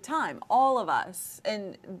wasted time, all of us.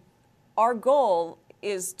 And our goal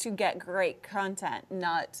is to get great content,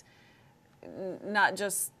 not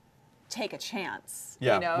just take a chance.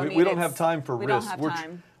 Yeah, you know? we don't have time for we risk. Don't have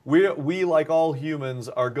time. We, like all humans,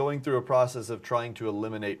 are going through a process of trying to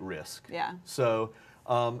eliminate risk. Yeah. So,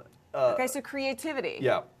 Okay, so creativity.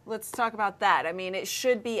 Yeah. Let's talk about that. I mean, it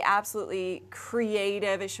should be absolutely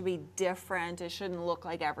creative. It should be different. It shouldn't look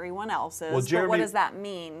like everyone else's. Well, Jeremy, but what does that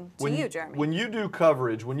mean to you, Jeremy? When you do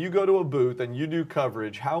coverage, when you go to a booth and you do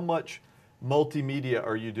coverage, how much multimedia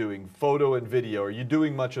are you doing? Photo and video? Are you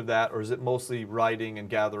doing much of that, or is it mostly writing and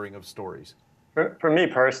gathering of stories? For me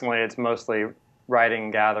personally, it's mostly writing,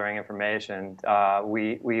 gathering information.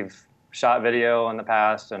 We've shot video in the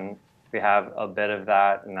past, and we have a bit of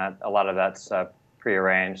that, and a lot of that's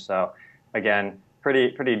prearranged. So again,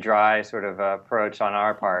 pretty dry sort of approach on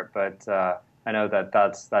our part, but I know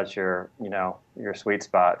that's your sweet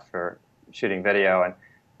spot for shooting video, and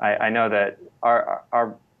I know that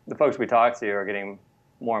our the folks we talk to are getting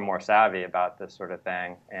more and more savvy about this sort of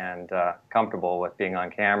thing and comfortable with being on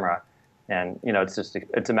camera. And, you know,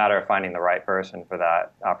 it's a matter of finding the right person for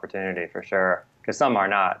that opportunity for sure. Because some are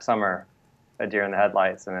not. Some are a deer in the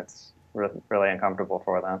headlights, and it's really uncomfortable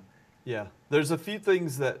for them. Yeah, there's a few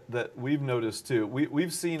things that we've noticed too.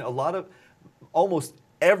 We've seen a lot of, almost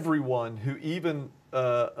everyone who even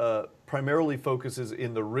primarily focuses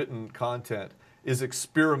in the written content is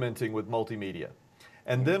experimenting with multimedia.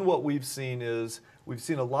 And then what we've seen is, we've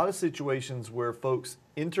seen a lot of situations where folks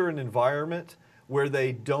enter an environment where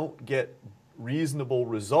they don't get reasonable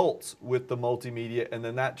results with the multimedia, and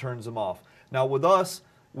then that turns them off. Now with us,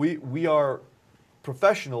 we are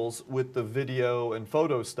professionals with the video and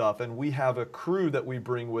photo stuff, and we have a crew that we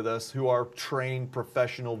bring with us who are trained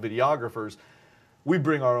professional videographers. We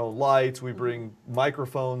bring our own lights, we bring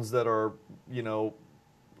microphones that are, you know,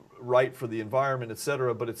 right for the environment,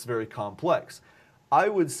 etc., but it's very complex. I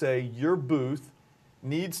would say your booth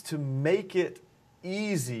needs to make it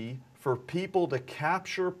easy for people to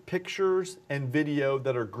capture pictures and video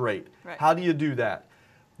that are great. Right. How do you do that?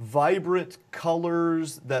 Vibrant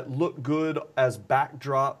colors that look good as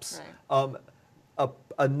backdrops, right.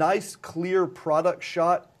 A nice clear product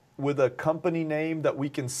shot with a company name that we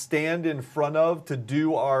can stand in front of to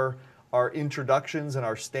do our introductions and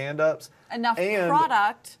our stand-ups. Enough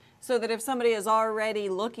product so that if somebody is already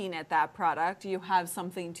looking at that product, you have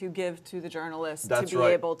something to give to the journalist to be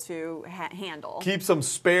able to handle. Keep some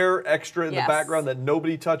spare extra in the background that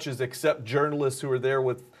nobody touches except journalists who are there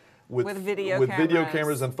with video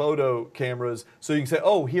cameras and photo cameras, so you can say,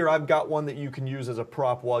 oh, here, I've got one that you can use as a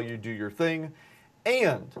prop while you do your thing.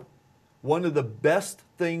 And one of the best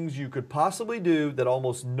things you could possibly do that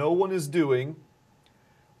almost no one is doing,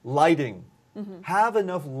 lighting. Mm-hmm. Have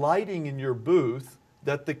enough lighting in your booth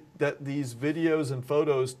that these videos and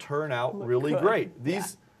photos turn out really great.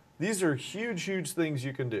 These are huge things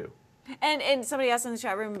you can do. And somebody asked in the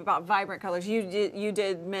chat room about vibrant colors. You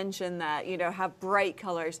did mention that, you know, have bright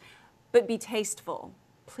colors, but be tasteful.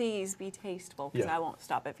 Please be tasteful, because I won't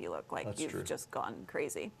stop if you look like you've just gone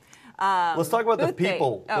crazy. Let's talk about the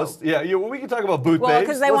people. We can talk about booth babes. Well,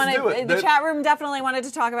 because they wanted, the chat room definitely wanted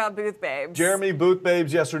to talk about booth babes. Jeremy, booth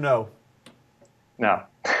babes, yes or no? No.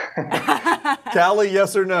 Callie,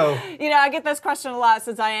 yes or no? You know, I get this question a lot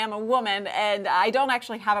since I am a woman, and I don't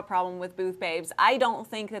actually have a problem with booth babes. I don't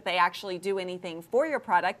think that they actually do anything for your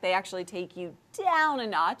product. They actually take you down a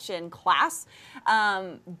notch in class.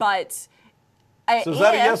 So is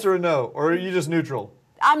that a yes or a no, or are you just neutral?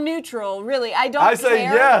 I'm neutral, really. I don't care. I say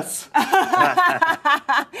yes.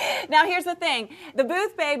 Now, here's the thing. The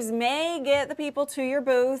booth babes may get the people to your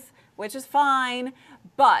booth, which is fine,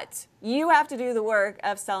 but you have to do the work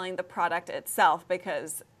of selling the product itself,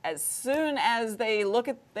 because as soon as they look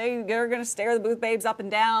at, they're going to stare the booth babes up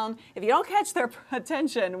and down. If you don't catch their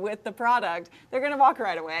attention with the product, they're going to walk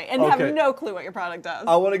right away and have no clue what your product does.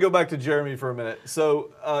 I want to go back to Jeremy for a minute.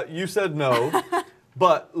 So you said no,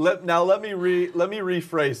 but let me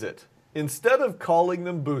rephrase it. Instead of calling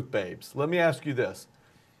them booth babes, let me ask you this.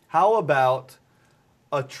 How about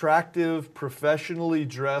attractive, professionally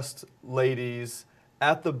dressed ladies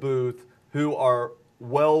at the booth who are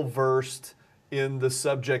well-versed in the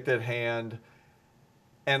subject at hand?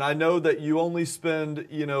 And I know that you only spend,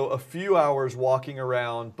 you know, a few hours walking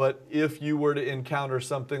around, but if you were to encounter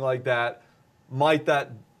something like that, might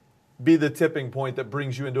that be the tipping point that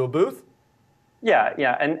brings you into a booth? Yeah,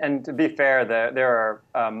 and to be fair, there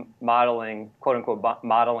are modeling, quote-unquote,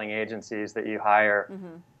 modeling agencies that you hire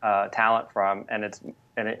talent from, and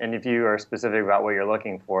if you are specific about what you're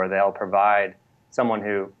looking for, they'll provide someone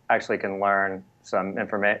who actually can learn some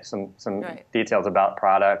information, some details about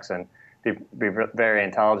products, and be very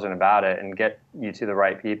intelligent about it, and get you to the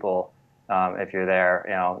right people if you're there,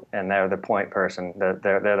 you know, and they're the point person,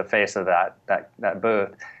 they're the face of that booth.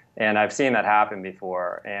 And I've seen that happen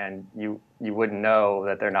before, and you wouldn't know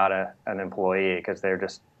that they're not an employee, because they're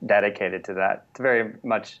just dedicated to that. It's very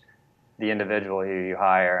much the individual who you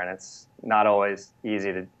hire, and it's not always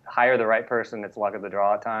easy to hire the right person. It's luck of the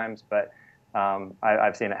draw at times, but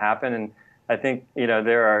I've seen it happen. And I think, you know,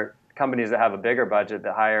 there are companies that have a bigger budget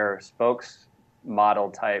that hire spokes model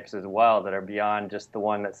types as well, that are beyond just the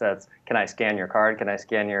one that says, can I scan your card? Can I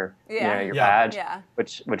scan your your badge? Yeah.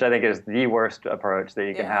 Which I think is the worst approach that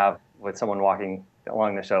you can have with someone walking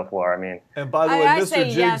along the show floor. I mean, and by the way, I Mr. say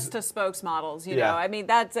Jiggs, yes to spokesmodels. You know, I mean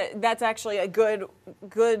that's actually a good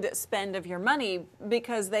spend of your money,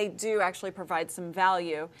 because they do actually provide some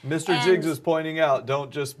value. Mr. Jiggs is pointing out, don't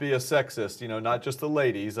just be a sexist. You know, not just the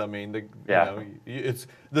ladies. I mean, you know, it's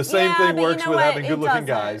the same thing works with having good-looking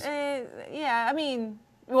guys. Yeah, I mean,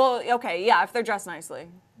 well, okay, yeah, if they're dressed nicely.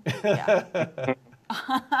 Yeah.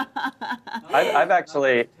 I've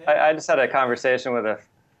actually, I just had a conversation with a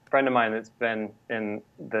friend of mine that's been in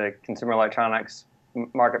the consumer electronics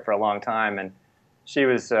market for a long time, and she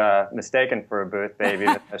was mistaken for a booth baby.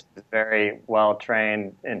 She's a very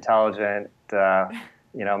well-trained, intelligent,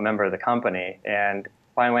 member of the company, and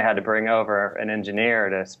finally had to bring over an engineer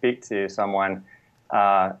to speak to someone,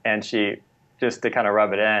 and she, just to kind of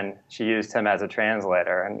rub it in, she used him as a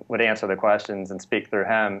translator and would answer the questions and speak through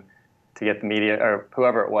him to get the media or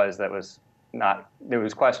whoever it was that was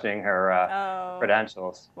questioning her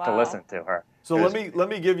credentials to listen to her. So let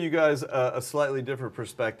me give you guys a slightly different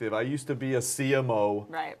perspective. I used to be a CMO,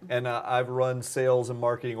 right, and I've run sales and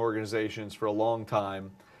marketing organizations for a long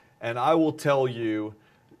time, and I will tell you,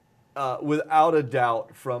 without a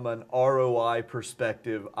doubt, from an ROI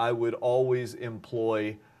perspective, I would always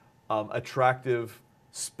employ attractive,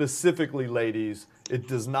 specifically ladies. It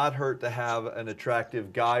does not hurt to have an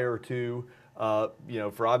attractive guy or two,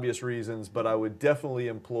 for obvious reasons, but I would definitely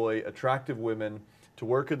employ attractive women to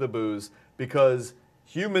work at the booths because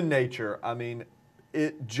human nature, I mean,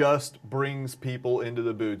 it just brings people into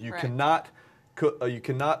the booth. You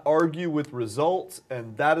cannot argue with results,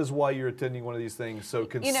 and that is why you're attending one of these things, so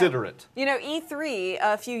consider it. E3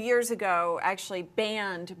 a few years ago actually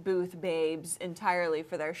banned booth babes entirely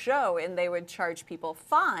for their show, and they would charge people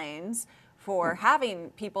fines for having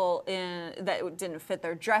people in that didn't fit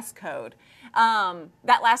their dress code.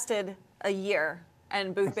 That lasted a year,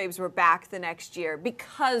 and booth babes were back the next year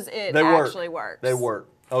because it actually works. They work.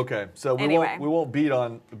 Okay, so we won't beat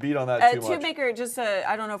on that too much. TubeMaker, just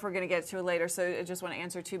I don't know if we're going to get to it later, so I just want to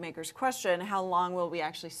answer TubeMaker's question: how long will we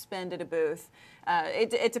actually spend at a booth?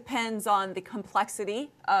 It depends on the complexity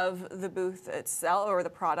of the booth itself or the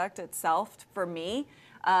product itself. For me,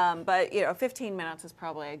 but 15 minutes is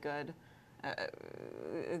probably a good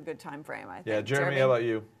time frame, I think. Yeah, Jeremy, how about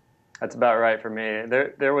you? That's about right for me.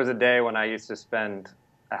 There was a day when I used to spend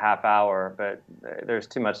a half hour, but there's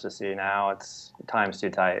too much to see now. Time's too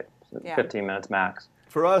tight. 15 minutes max.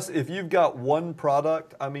 For us, if you've got one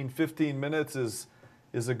product, I mean, 15 minutes is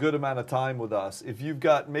a good amount of time with us. If you've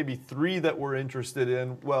got maybe 3 that we're interested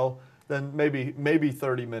in, well, then maybe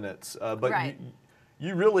 30 minutes. But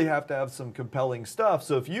you really have to have some compelling stuff.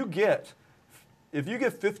 So if you get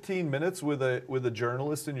 15 minutes with a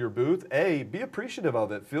journalist in your booth, be appreciative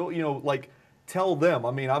of it. Tell them.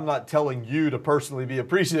 I mean, I'm not telling you to personally be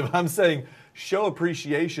appreciative. I'm saying show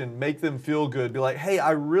appreciation, make them feel good. Be like, hey,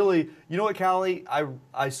 I really, you know what, Callie,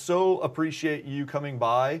 I so appreciate you coming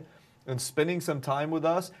by and spending some time with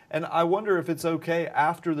us. And I wonder if it's okay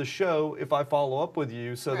after the show if I follow up with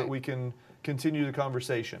you so that we can continue the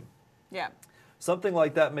conversation. Yeah. Something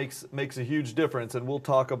like that makes a huge difference, and we'll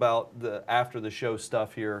talk about the after the show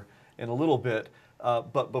stuff here in a little bit.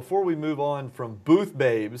 But before we move on from booth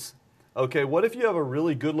babes, okay, what if you have a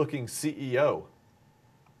really good-looking CEO?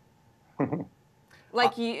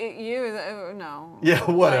 Like no.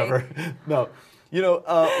 Yeah, whatever. No,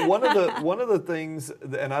 one of the things,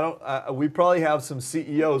 and we probably have some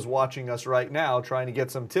CEOs watching us right now trying to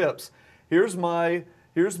get some tips. Here's my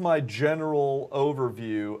general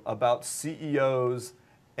overview about CEOs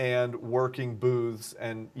and working booths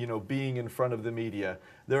and being in front of the media.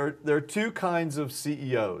 There are 2 kinds of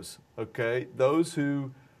CEOs. Okay, those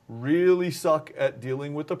who really suck at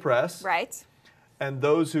dealing with the press. Right. And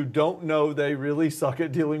those who don't know they really suck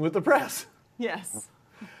at dealing with the press. Yes.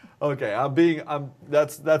 Okay,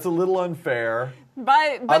 that's a little unfair.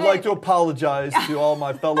 But I'd like to apologize to all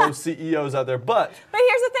my fellow CEOs out there, but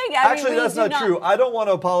here's the thing. Actually, that's not true. I don't want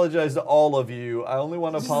to apologize to all of you. I only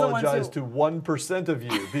want to apologize to 1% of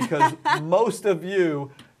you because most of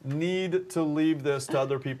you need to leave this to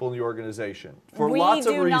other people in the organization for lots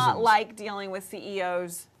of reasons. We do not like dealing with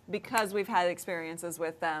CEOs because we've had experiences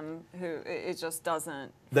with them who it just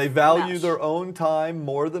doesn't. They value their own time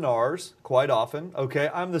more than ours quite often. Okay,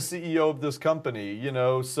 I'm the CEO of this company,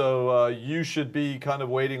 so you should be kind of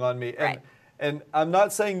waiting on me. And I'm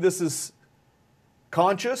not saying this is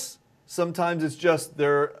conscious. Sometimes it's just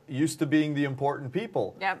they're used to being the important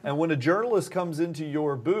people. Yep. And when a journalist comes into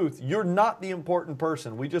your booth, you're not the important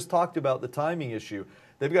person. We just talked about the timing issue.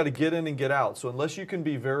 They've got to get in and get out. So unless you can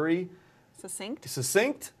be very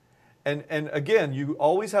succinct, and again, you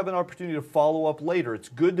always have an opportunity to follow up later. It's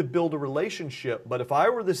good to build a relationship. But if I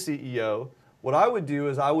were the CEO, what I would do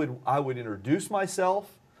is I would introduce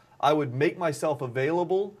myself. I would make myself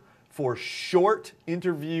available for short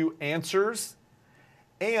interview answers.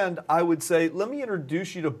 And I would say, let me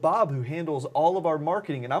introduce you to Bob, who handles all of our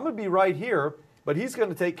marketing. And I'm going to be right here, but he's going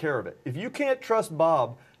to take care of it. If you can't trust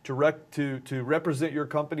Bob to represent your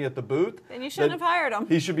company at the booth, then you shouldn't have hired him.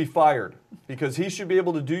 He should be fired because he should be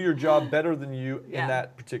able to do your job better than you in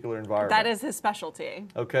that particular environment. That is his specialty.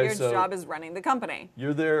 Okay, your job is running the company.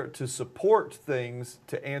 You're there to support things,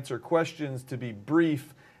 to answer questions, to be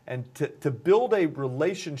brief, and to build a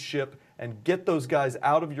relationship and get those guys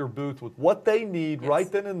out of your booth with what they need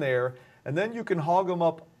right then and there, and then you can hog them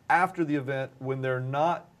up after the event when they're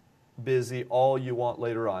not busy all you want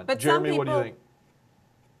later on. But Jeremy, what do you think?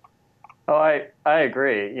 Oh, I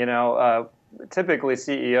agree. You know, typically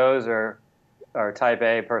CEOs are type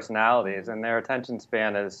A personalities, and their attention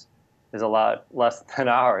span is a lot less than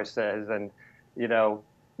ours is, and you know,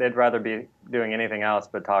 they'd rather be doing anything else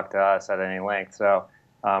but talk to us at any length. So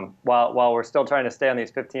while we're still trying to stay on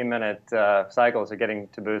these 15-minute cycles of getting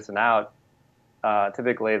to booths and out,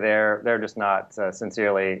 typically they're just not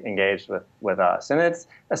sincerely engaged with us. And it's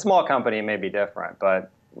a small company, it may be different,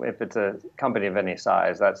 but if it's a company of any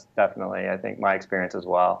size, that's definitely, I think, my experience as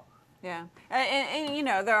well. Yeah, and you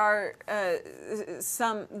know, there are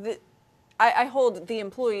I hold the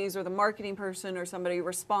employees or the marketing person or somebody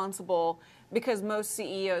responsible because most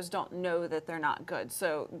CEOs don't know that they're not good.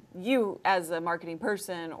 So you, as a marketing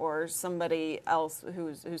person or somebody else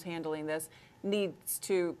who's handling this, needs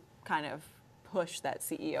to kind of push that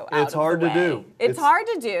CEO out. It's hard to do. It's hard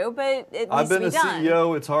to do, but it needs to be done. I've been a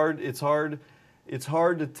CEO. It's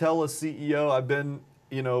hard to tell a CEO. I've been,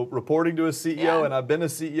 you know, reporting to a CEO, and I've been a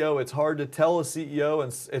CEO. It's hard to tell a CEO,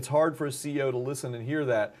 and it's hard for a CEO to listen and hear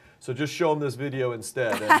that. So just show them this video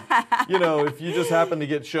instead. And, you know, if you just happen to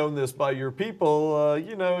get shown this by your people,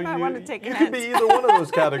 you know, you could be either one of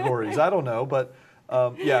those categories. I don't know, but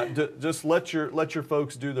yeah, just let your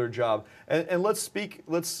folks do their job. And let's speak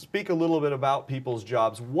a little bit about people's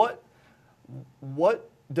jobs. What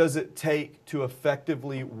does it take to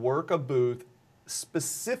effectively work a booth,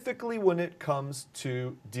 specifically when it comes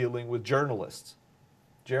to dealing with journalists?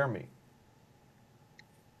 Jeremy.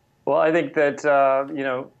 Well, I think that you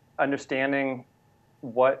know, understanding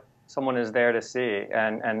what someone is there to see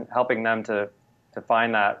and helping them to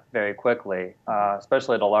find that very quickly,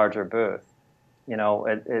 especially at a larger booth. You know,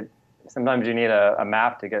 sometimes you need a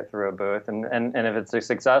map to get through a booth, and if it's a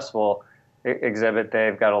successful exhibit,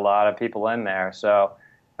 they've got a lot of people in there. So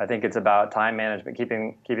I think it's about time management,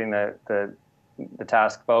 keeping the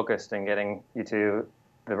task focused and getting you to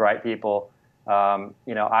the right people.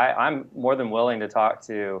 You know, I'm more than willing to talk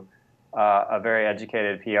to a very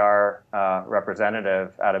educated PR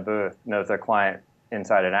representative at a booth, knows their client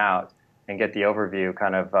inside and out, and get the overview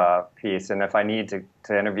kind of piece. And if I need to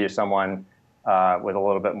interview someone with a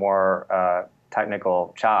little bit more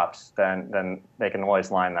technical chops, then they can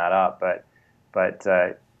always line that up. But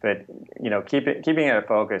you know, keeping it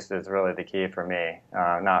focused is really the key for me.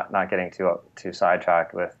 Not getting too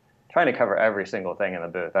sidetracked with trying to cover every single thing in the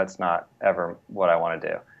booth. That's not ever what I want to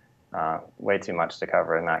do. Way too much to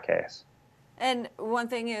cover in that case. And one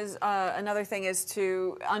thing is, another thing is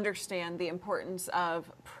to understand the importance of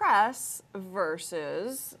press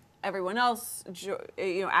versus everyone else,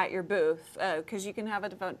 you know, at your booth, because you can have a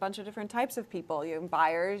bunch of different types of people. You have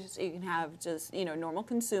buyers, you can have just, you know, normal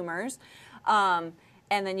consumers, and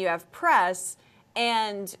then you have press.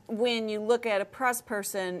 And when you look at a press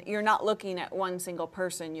person, you're not looking at one single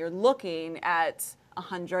person. You're looking at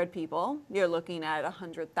 100 people. You're looking at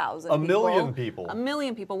 100,000 people. 1 million people. 1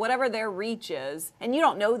 million people, whatever their reach is. And you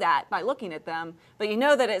don't know that by looking at them, but you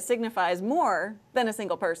know that it signifies more than a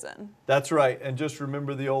single person. That's right. And just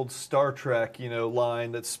remember the old Star Trek, you know,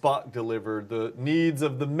 line that Spock delivered: the needs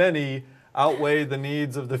of the many outweigh the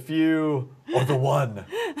needs of the few or the one.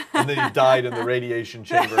 And then he died in the radiation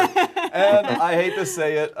chamber. And I hate to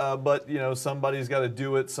say it, but you know, somebody's got to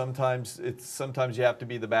do it. Sometimes you have to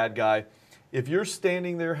be the bad guy. If you're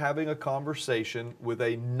standing there having a conversation with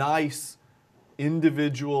a nice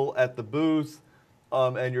individual at the booth,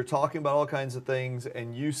 and you're talking about all kinds of things,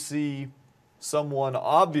 and you see someone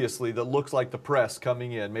obviously that looks like the press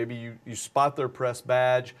coming in, maybe you spot their press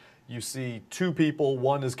badge, you see two people,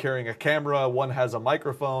 one is carrying a camera, one has a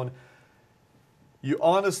microphone, you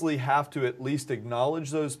honestly have to at least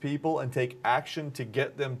acknowledge those people and take action to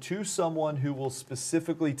get them to someone who will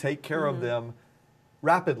specifically take care of them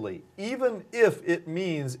rapidly, even if it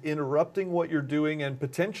means interrupting what you're doing and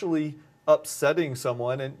potentially upsetting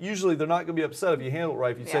someone. And usually they're not going to be upset if you handle it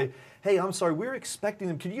right. If you say, hey, I'm sorry, we're expecting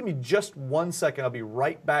them. Can you give me just 1 second? I'll be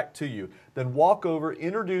right back to you. Then walk over,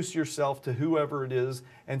 introduce yourself to whoever it is,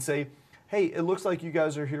 and say, hey, it looks like you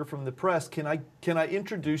guys are here from the press. Can I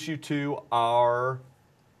introduce you to our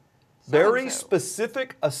very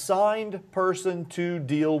specific assigned person to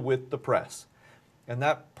deal with the press? And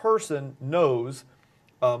that person knows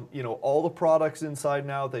you know, all the products inside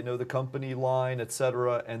and out. They know the company line, et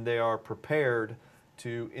cetera, and they are prepared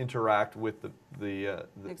to interact with the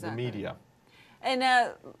media. And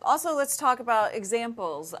also, let's talk about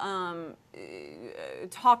examples.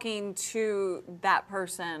 Talking to that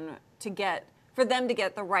person for them to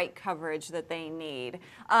get the right coverage that they need.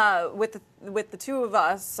 With the two of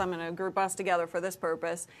us, I'm going to group us together for this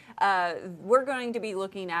purpose. We're going to be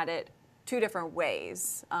looking at it two different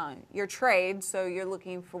ways. Your trade, so you're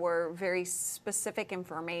looking for very specific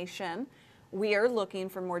information. We are looking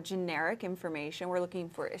for more generic information. We're looking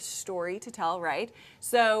for a story to tell, right?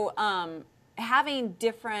 So having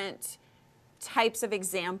different types of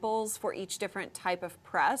examples for each different type of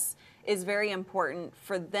press is very important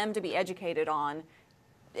for them to be educated on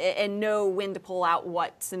and know when to pull out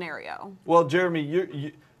what scenario. Well,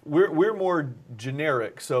 Jeremy, we're more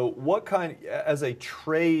generic. So what kind, as a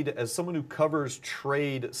trade, as someone who covers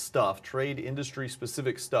trade stuff, trade industry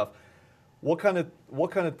specific stuff, what kind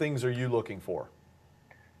of things are you looking for?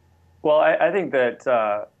 Well, I think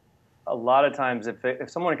that a lot of times if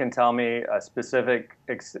someone can tell me a specific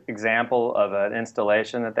example of an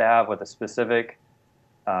installation that they have with a specific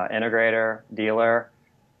integrator, dealer,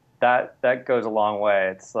 that goes a long way.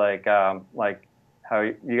 It's like how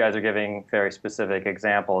you guys are giving very specific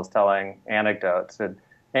examples, telling anecdotes. And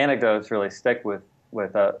anecdotes really stick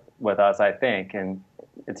with us, I think, and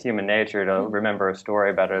it's human nature to remember a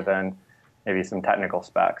story better than maybe some technical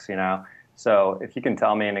specs, you know. So if you can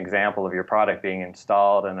tell me an example of your product being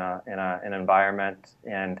installed in an environment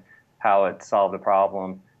and how it solved a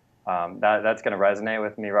problem, that's going to resonate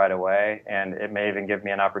with me right away, and it may even give me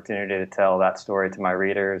an opportunity to tell that story to my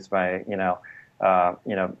readers. Maybe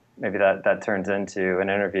that turns into an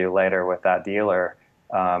interview later with that dealer.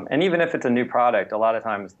 And even if it's a new product, a lot of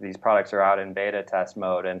times these products are out in beta test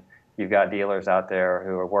mode, and you've got dealers out there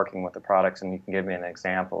who are working with the products, and you can give me an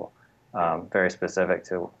example. Very specific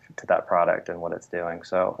to that product and what it's doing.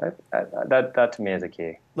 So that to me is a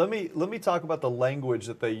key. Let me talk about the language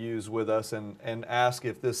that they use with us and ask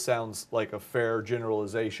if this sounds like a fair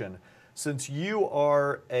generalization. Since you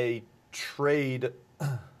are a trade,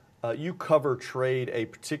 you cover trade, a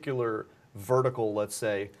particular vertical, let's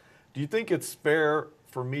say, do you think it's fair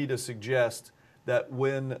for me to suggest that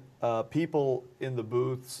when people in the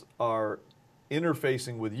booths are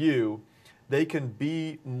interfacing with you, they can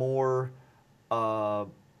be more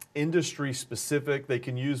industry specific, they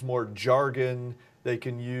can use more jargon, they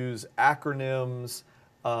can use acronyms,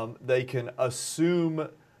 they can assume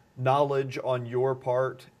knowledge on your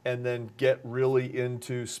part and then get really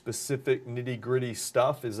into specific nitty-gritty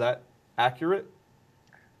stuff? Is that accurate?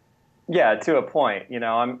 Yeah, to a point. You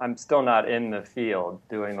know, I'm still not in the field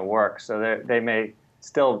doing the work, so they may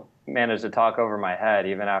still manage to talk over my head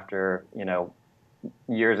even after, you know,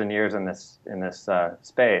 years and years in this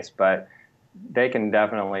space, but they can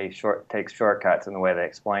definitely take shortcuts in the way they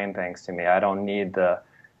explain things to me. I don't need the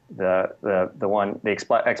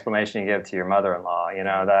explanation you give to your mother-in-law. You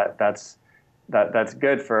know, that's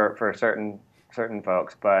good for certain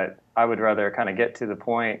folks, but I would rather kind of get to the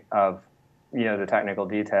point of, you know, the technical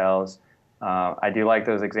details. I do like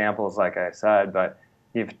those examples, like I said, but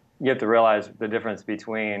you have to realize the difference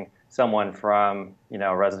between someone from, you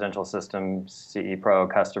know, residential systems, CE Pro,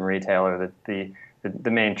 custom retailer, the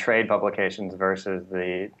main trade publications versus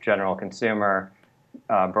the general consumer,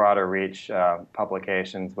 broader reach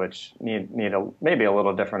publications, which need maybe a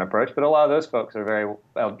little different approach. But a lot of those folks are very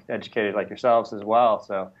well educated, like yourselves as well.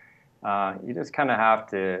 So you just kind of have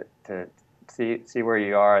to see where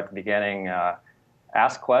you are at the beginning.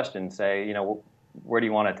 Ask questions. Say, you know, where do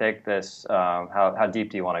you want to take this? How deep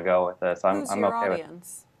do you want to go with this? Who's your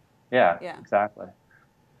audience? Yeah, exactly.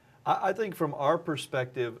 I think from our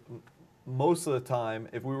perspective, most of the time,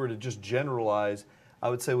 if we were to just generalize, I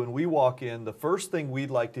would say when we walk in, the first thing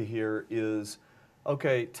we'd like to hear is,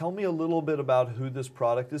 okay, tell me a little bit about who this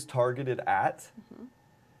product is targeted at,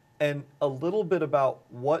 and a little bit about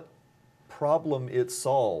what problem it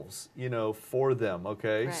solves, you know, for them,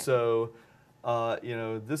 okay? Right. So, you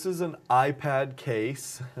know, this is an iPad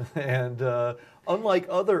case, and unlike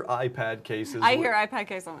other iPad cases, I hear iPad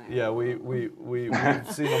case on my yeah, we've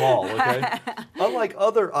seen them all, okay? Unlike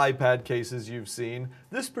other iPad cases you've seen,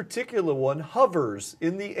 this particular one hovers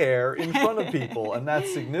in the air in front of people, and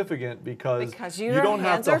that's significant because you don't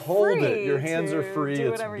have to hold it. Your hands are free.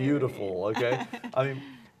 It's beautiful, okay? I mean,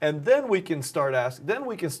 and then we can start asking,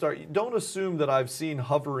 don't assume that I've seen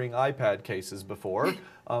hovering iPad cases before,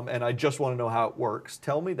 and I just want to know how it works.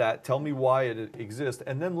 Tell me that, tell me why it exists,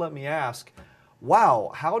 and then let me ask,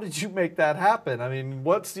 wow, how did you make that happen? I mean,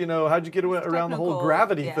 how'd you get around the whole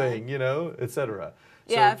gravity thing, you know, et cetera.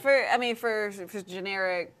 Yeah, for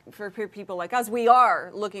generic, for people like us, we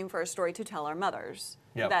are looking for a story to tell our mothers.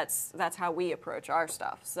 Yep. That's how we approach our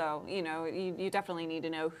stuff. So, you definitely need to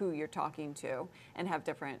know who you're talking to and have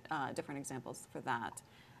different examples for that.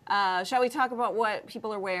 Shall we talk about what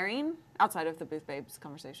people are wearing outside of the Booth Babes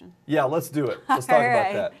conversation? Yeah, let's do it. Let's talk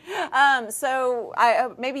about that. So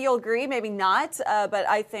maybe you'll agree, maybe not, but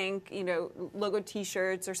I think, logo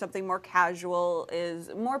T-shirts or something more casual is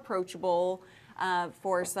more approachable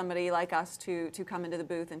for somebody like us to come into the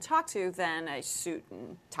booth and talk to than a suit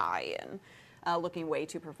and tie and looking way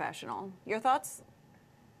too professional. Your thoughts?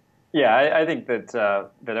 Yeah, I think that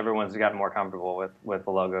that everyone's gotten more comfortable with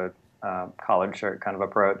the logo collared shirt kind of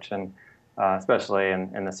approach, and especially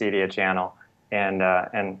in the CEDIA channel, and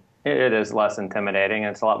it is less intimidating,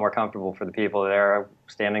 and it's a lot more comfortable for the people that are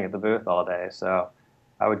standing at the booth all day. So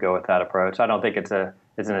I would go with that approach. I don't think it's an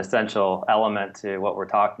essential element to what we're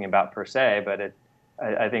talking about per se, but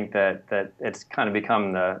I think that it's kind of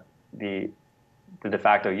become the de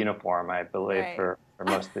facto uniform, I believe, right. for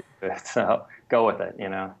most of the booths. So go with it,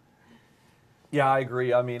 Yeah, I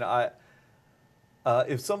agree. I mean,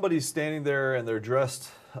 if somebody's standing there and they're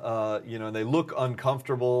dressed, and they look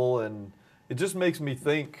uncomfortable, and it just makes me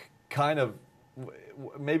think, kind of,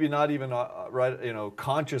 maybe not even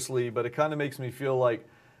consciously, but it kind of makes me feel like,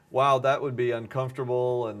 wow, that would be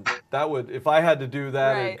uncomfortable, and that would, if I had to do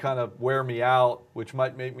that, right. it'd kind of wear me out, which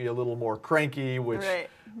might make me a little more cranky, which right.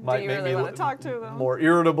 might make really me talk to them? more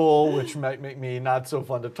irritable, which might make me not so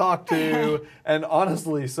fun to talk to. And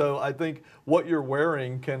honestly, so I think what you're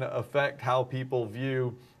wearing can affect how people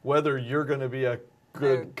view whether you're going to be a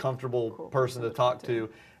good, comfortable cool person to talk to.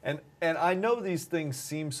 And I know these things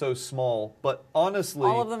seem so small, but honestly,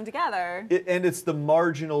 all of them together. And it's the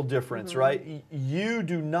marginal difference, right? You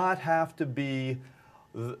do not have to be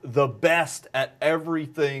the best at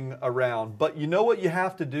everything around, but you know what you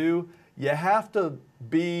have to do? You have to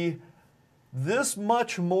be this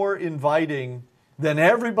much more inviting than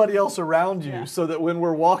everybody else around you, so that when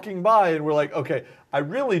we're walking by and we're like, okay, I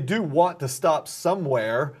really do want to stop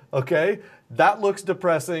somewhere, okay? That looks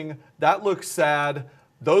depressing, that looks sad,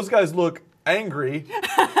 those guys look angry,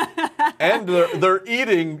 and they're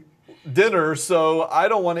eating dinner, so I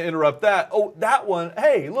don't want to interrupt that. Oh, that one,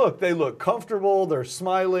 hey, look, they look comfortable, they're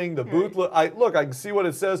smiling, the booth, I can see what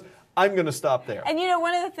it says, I'm going to stop there. And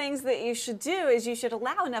one of the things that you should do is you should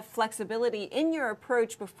allow enough flexibility in your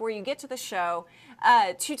approach before you get to the show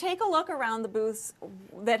to take a look around the booths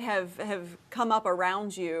that have come up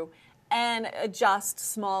around you and adjust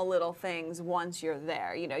small little things once you're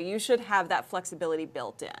there. You should have that flexibility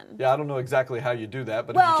built in. Yeah, I don't know exactly how you do that,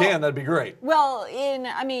 but if you can, that'd be great. Well,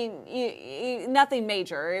 nothing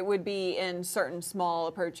major. It would be in certain small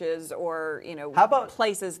approaches or, how about,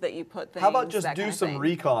 places that you put things. How about just do some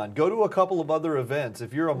recon? Go to a couple of other events.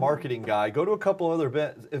 If you're a marketing guy, go to a couple of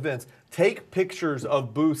other events. Take pictures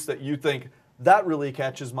of booths that you think, that really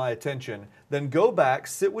catches my attention. Then go back,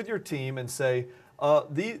 sit with your team and say,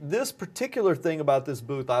 this particular thing about this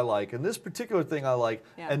booth I like, and this particular thing I like,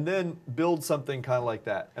 and then build something kind of like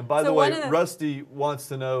that. And by the way, Rusty wants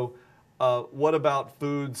to know, what about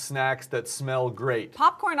food, snacks that smell great?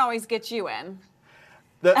 Popcorn always gets you in.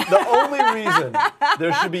 The only reason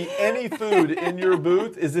there should be any food in your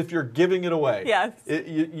booth is if you're giving it away. Yes.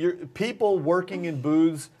 People working in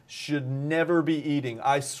booths should never be eating.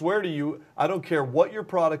 I swear to you, I don't care what your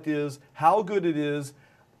product is, how good it is,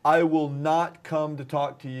 I will not come to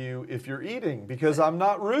talk to you if you're eating, because I'm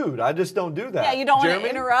not rude. I just don't do that. Yeah, you don't want to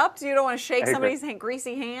interrupt. You don't want to shake somebody's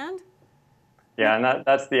greasy hand. Yeah, and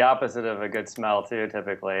that's the opposite of a good smell too.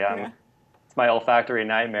 Typically, it's my olfactory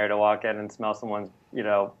nightmare to walk in and smell someone's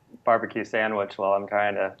barbecue sandwich while I'm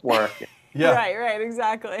trying to work. Yeah. Right,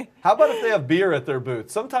 exactly. How about if they have beer at their booth?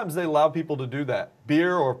 Sometimes they allow people to do that.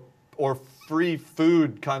 Beer or free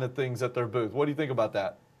food kind of things at their booth. What do you think about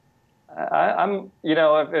that? I'm,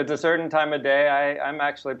 if it's a certain time of day, I'm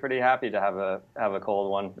actually pretty happy to have a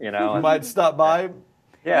cold one. You might stop by.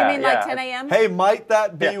 Yeah, you mean like 10 a.m.? Hey, might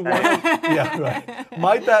that be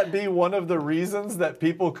Might that be one of the reasons that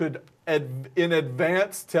people could in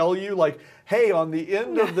advance tell you, like, hey, on the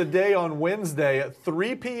end of the day on Wednesday at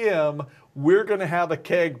 3 p.m., we're going to have a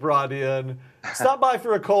keg brought in. Stop by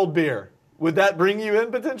for a cold beer. Would that bring you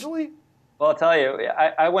in potentially? Well, I'll tell you,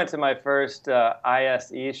 I went to my first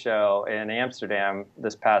ISE show in Amsterdam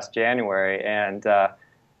this past January, and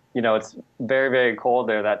it's very, very cold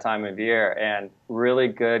there that time of year, and really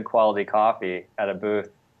good quality coffee at a booth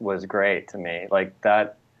was great to me. Like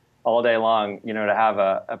that all day long, to have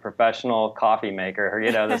a professional coffee maker,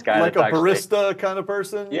 this guy like that's a barista kind of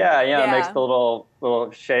person. Yeah, makes the little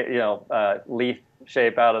leaf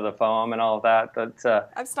shape out of the foam and all of that. But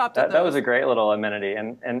I've stopped at that was those. a great little amenity.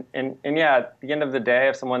 And yeah, at the end of the day,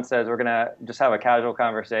 if someone says we're gonna just have a casual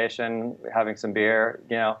conversation, having some beer,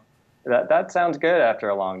 that sounds good after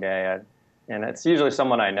a long day. And it's usually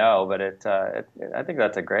someone I know, but I think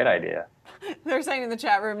that's a great idea. They're saying in the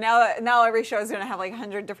chat room, now every show is going to have like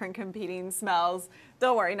 100 different competing smells.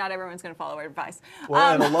 Don't worry, not everyone's going to follow our advice.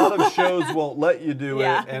 Well, and a lot of shows won't let you do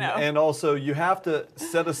Yeah, it. And, no. and also you have to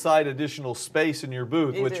set aside additional space in your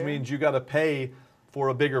booth, You which do. means you got to pay for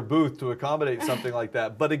a bigger booth to accommodate something like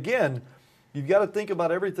that. But again, you've got to think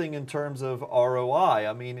about everything in terms of ROI.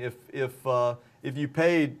 I mean, if you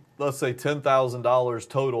paid, let's say, $10,000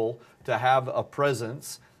 total to have a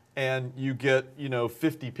presence, and you get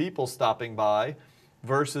 50 people stopping by,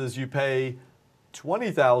 versus you pay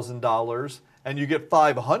 $20,000 and you get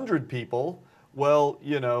 500 people, well,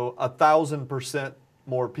 1,000%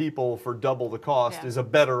 more people for double the cost is a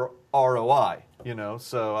better ROI.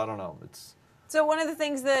 So I don't know. So one of the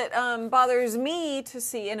things that bothers me to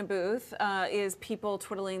see in a booth is people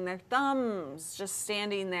twiddling their thumbs, just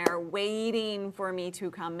standing there waiting for me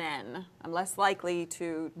to come in. I'm less likely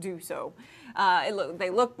to do so. They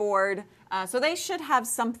look bored, so they should have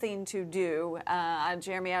something to do.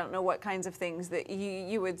 Jeremy, I don't know what kinds of things that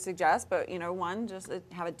you would suggest, but one, just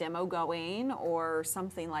have a demo going or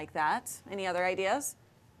something like that. Any other ideas?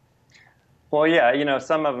 Well, yeah,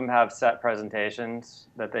 some of them have set presentations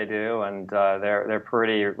that they do, and they're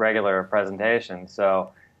pretty regular presentations.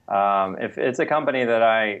 So if it's a company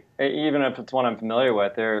that even if it's one I'm familiar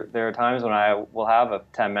with, there are times when I will have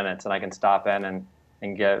 10 minutes and I can stop in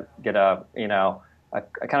and get a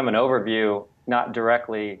kind of an overview, not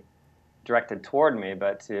directly directed toward me,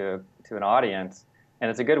 but to an audience.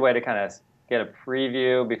 And it's a good way to kind of get a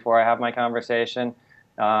preview before I have my conversation.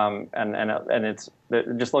 And it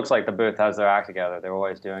just looks like the booth has their act together. They're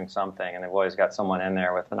always doing something, and they've always got someone in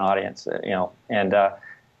there with an audience,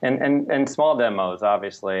 and small demos,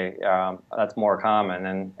 obviously, that's more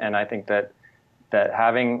common. And I think that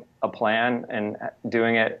having a plan and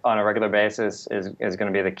doing it on a regular basis is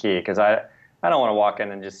going to be the key, because I don't want to walk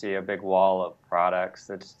in and just see a big wall of products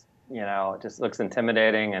that's, it just looks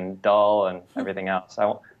intimidating and dull and everything else.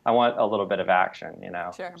 I want a little bit of action,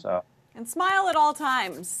 Sure. So. And smile at all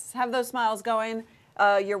times. Have those smiles going.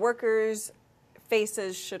 Your workers'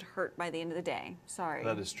 faces should hurt by the end of the day. Sorry.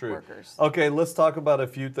 That is true. Workers. Okay, let's talk about a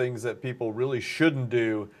few things that people really shouldn't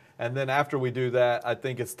do. And then after we do that, I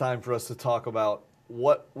think it's time for us to talk about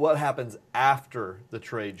what happens after the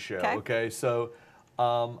trade show. Okay? So,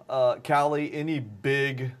 Callie, any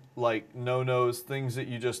big no-nos, things that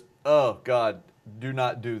you just, oh God, do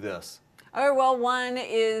not do this? Oh, well, one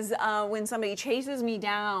is when somebody chases me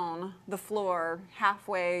down the floor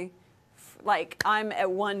halfway, like I'm at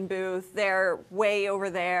one booth, they're way over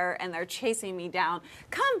there, and they're chasing me down.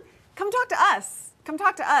 Come talk to us. Come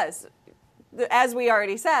talk to us. As we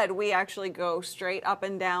already said, we actually go straight up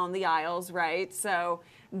and down the aisles, right? So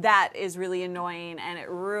that is really annoying, and it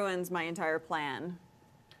ruins my entire plan.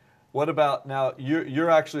 What about, now, you're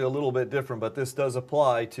actually a little bit different, but this does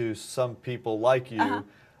apply to some people like you.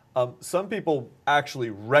 Some people actually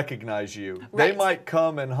recognize you. Right. They might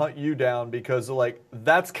come and hunt you down because they're like,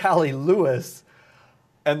 that's Callie Lewis.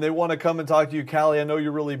 And they want to come and talk to you. Callie, I know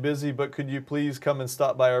you're really busy, but could you please come and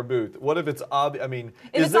stop by our booth? What if it's obvious? I mean,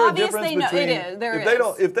 is there a difference between... It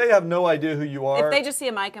is. If they have no idea who you are... If they just see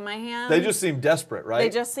a mic in my hand... They just seem desperate, right? They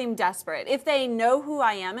just seem desperate. If they know who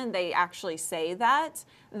I am and they actually say that,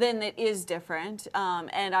 then it is different.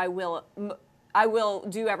 And I will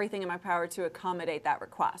do everything in my power to accommodate that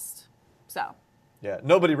request. So. Yeah,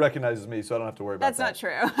 nobody recognizes me, so I don't have to worry about that. That's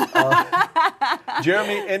not true.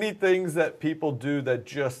 Jeremy, any things that people do that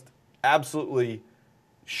just absolutely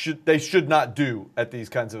should not do at these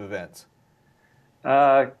kinds of events?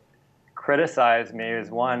 Criticize me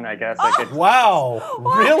is one, I guess. Wow,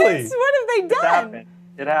 really? What have they done?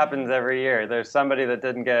 It happens every year. There's somebody that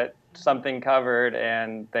didn't get something covered,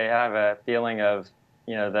 and they have a feeling of,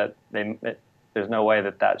 that there's no way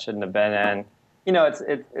that shouldn't have been in.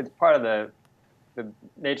 It's part of the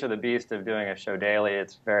nature of the beast of doing a show daily.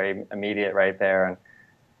 It's very immediate right there,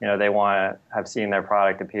 and they want to have seen their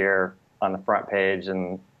product appear on the front page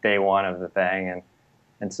and day one of the thing,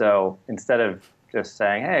 and so instead of just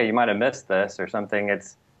saying, hey, you might have missed this or something,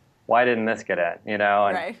 it's, why didn't this get in? And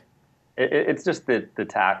right. It's just the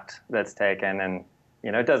tact that's taken, and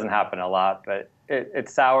it doesn't happen a lot, but it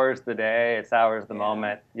sours the day, it sours the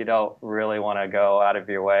moment. You don't really want to go out of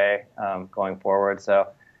your way going forward. So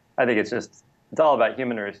I think it's all about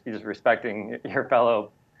just respecting your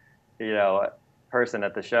fellow, person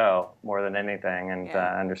at the show more than anything, and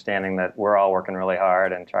understanding that we're all working really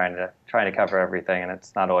hard and trying to cover everything, and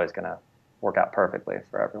it's not always going to work out perfectly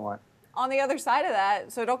for everyone. On the other side of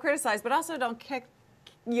that, so don't criticize, but also don't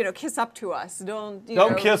kiss up to us. Don't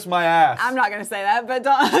kiss my ass. I'm not going to say that, but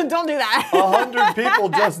don't do that. 100 people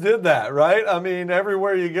just did that, right? I mean,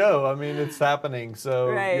 everywhere you go, I mean, it's happening.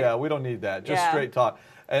 So yeah, we don't need that. Just straight talk.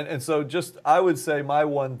 And so just, I would say my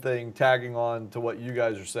one thing tagging on to what you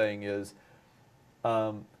guys are saying is,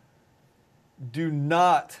 do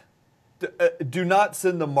not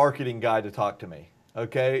send the marketing guy to talk to me,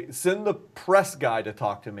 okay? Send the press guy to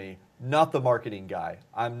talk to me, not the marketing guy.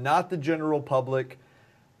 I'm not the general public.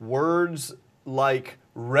 Words like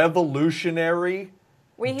revolutionary.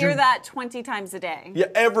 We hear that 20 times a day. Yeah,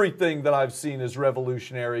 everything that I've seen is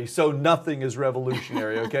revolutionary, so nothing is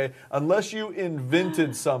revolutionary, okay? Unless you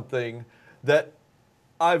invented something that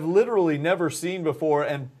I've literally never seen before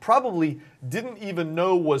and probably didn't even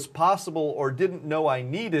know was possible or didn't know I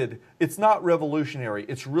needed, it's not revolutionary.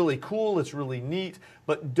 It's really cool, it's really neat,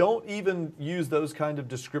 but don't even use those kind of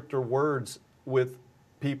descriptor words with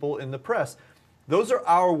people in the press. Those are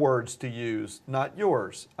our words to use, not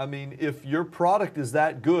yours. I mean, if your product is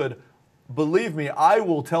that good, believe me, I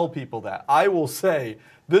will tell people that. I will say,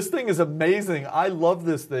 this thing is amazing. I love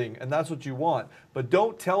this thing, and that's what you want. But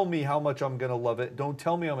don't tell me how much I'm going to love it. Don't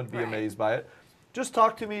tell me I'm going to be amazed by it. Just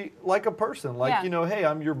talk to me like a person, like, you know, hey,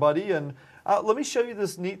 I'm your buddy, and let me show you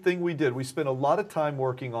this neat thing we did. We spent a lot of time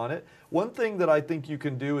working on it. One thing that I think you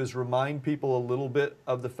can do is remind people a little bit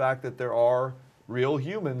of the fact that there are real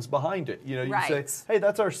humans behind it. You know, you can say, hey,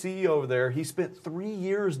 that's our CEO over there. He spent 3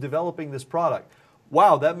 years developing this product.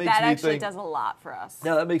 Wow, that makes me think. That actually does a lot for us.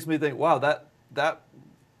 Yeah, that makes me think, wow, that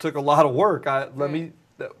took a lot of work.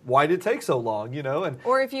 Why did it take so long, you know?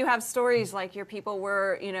 Or if you have stories like your people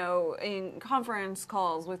were, you know, in conference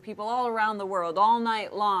calls with people all around the world all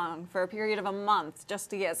night long for a period of a month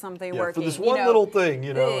just to get something working. For this one little thing,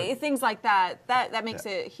 you know. Things like that. That makes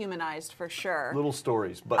it humanized for sure. Little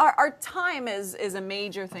stories. But our time is a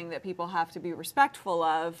major thing that people have to be respectful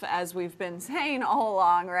of, as we've been saying all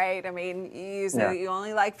along, right? I mean, you say you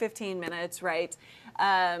only like 15 minutes, right?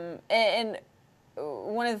 And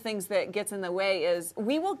one of the things that gets in the way is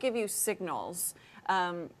we will give you signals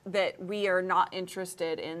that we are not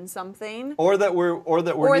interested in something, or that we're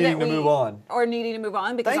needing to move on,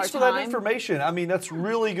 because thanks for that information. I mean, that's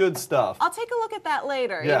really good stuff. I'll take a look at that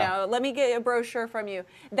later. You know, let me get a brochure from you.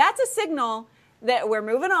 That's a signal that we're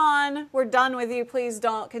moving on. We're done with you. Please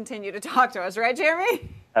don't continue to talk to us, right, Jeremy?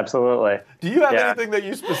 Absolutely. Do you have anything that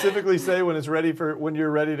you specifically say when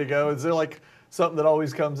you're ready to go? Is there like something that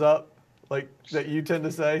always comes up? Like that you tend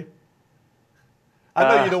to say? I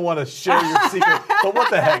know you don't want to share your secret, but what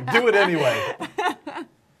the heck, do it anyway.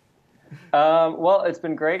 Well, it's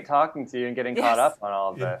been great talking to you and getting caught up on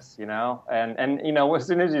all of this, you know? And you know, as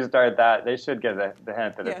soon as you start that, they should get the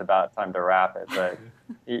hint that it's about time to wrap it. But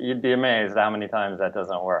you'd be amazed how many times that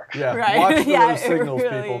doesn't work. Yeah, watch for those signals,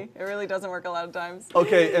 people. It really doesn't work a lot of times.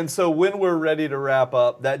 Okay, and so when we're ready to wrap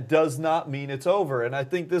up, that does not mean it's over. And I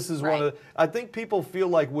think this is I think people feel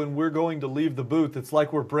like when we're going to leave the booth, it's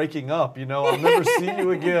like we're breaking up, you know? I'll never see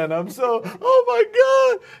you again. Oh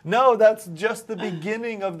my God. No, that's just the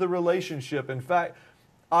beginning of the relationship. In fact,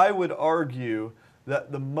 I would argue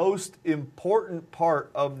that the most important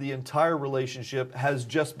part of the entire relationship has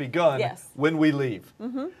just begun when we leave.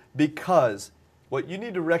 Because what you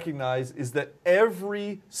need to recognize is that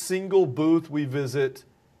every single booth we visit,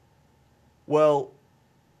 well,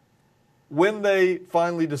 when they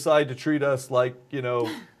finally decide to treat us like, you know,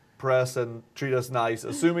 press and treat us nice,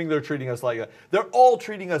 assuming they're treating us like that, they're all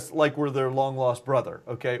treating us like we're their long-lost brother,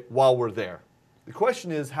 okay, while we're there. The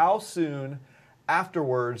question is, how soon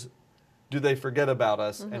afterwards do they forget about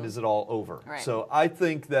us, and is it all over? So I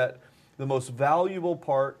think that the most valuable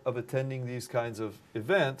part of attending these kinds of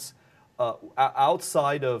events,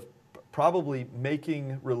 outside of probably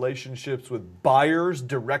making relationships with buyers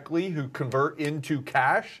directly who convert into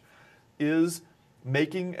cash, is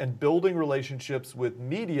making and building relationships with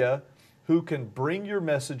media who can bring your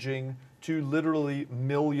messaging to literally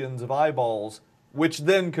millions of eyeballs, which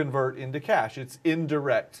then convert into cash. It's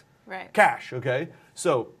indirect cash, okay?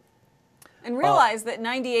 So. And realize that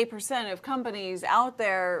 98% of companies out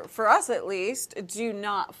there, for us at least, do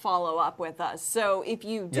not follow up with us. So if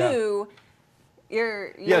you do,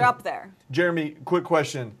 you're up there. Jeremy, quick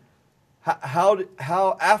question.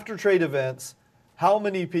 How after trade events, how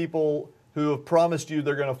many people who have promised you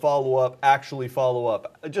they're going to follow up actually follow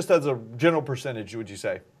up? Just as a general percentage, would you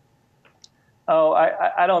say? Oh,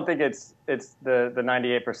 I don't think it's the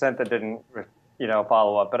 98% that didn't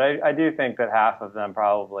follow up. But I do think that half of them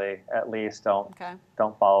probably at least don't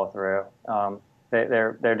follow through.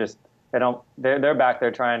 They're back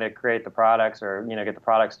there trying to create the products or get the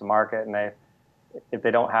products to market, and if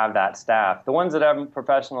they don't have that staff, the ones that have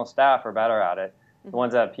professional staff are better at it. The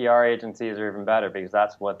ones that have PR agencies are even better because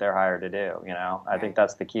that's what they're hired to do. I think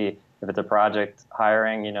that's the key. If it's a project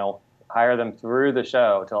hiring, hire them through the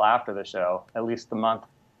show till after the show, at least the month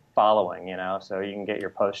following, so you can get your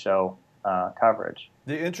post-show coverage.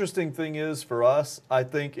 The interesting thing is for us, I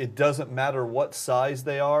think it doesn't matter what size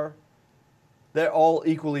they are. They're all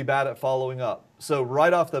equally bad at following up. So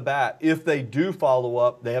right off the bat, if they do follow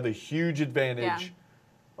up, they have a huge advantage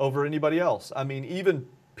over anybody else. I mean, even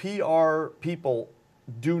PR people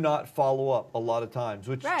do not follow up a lot of times,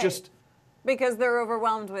 which just... Because they're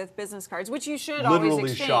overwhelmed with business cards, which you should literally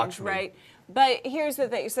always exchange, shocks me. right? But here's the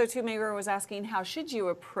thing. So Tumager was asking, how should you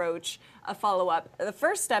approach a follow-up? The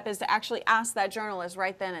first step is to actually ask that journalist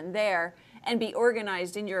right then and there and be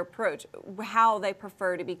organized in your approach, how they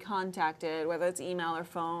prefer to be contacted, whether it's email or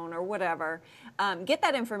phone or whatever. Get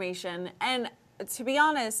that information. And to be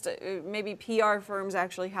honest, maybe PR firms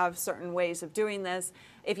actually have certain ways of doing this.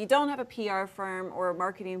 If you don't have a PR firm or a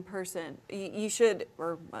marketing person, you should,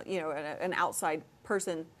 or an outside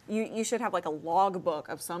person, you should have like a logbook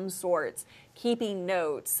of some sorts, keeping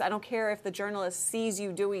notes. I don't care if the journalist sees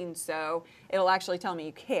you doing so, it'll actually tell me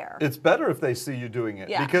you care. It's better if they see you doing it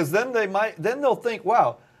because then they'll think,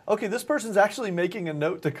 wow, okay, this person's actually making a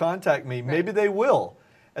note to contact me. Maybe they will.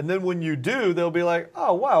 And then when you do, they'll be like,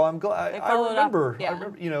 oh, wow, I'm glad, I remember,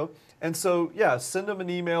 And so, send them an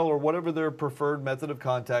email or whatever their preferred method of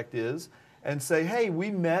contact is and say, hey, we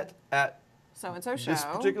met at so-and-so show, this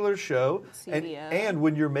particular show. CEDIA. And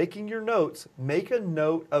when you're making your notes, make a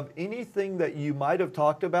note of anything that you might have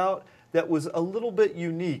talked about that was a little bit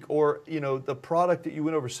unique or, the product that you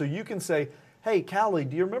went over. So you can say, hey, Callie,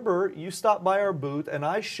 do you remember you stopped by our booth and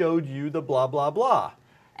I showed you the blah, blah, blah.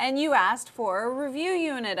 And you asked for a review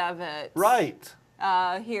unit of it. Right.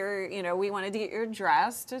 Here, we wanted to get your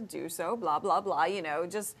address to do so, blah, blah, blah.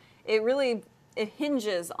 Just, it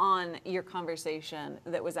hinges on your conversation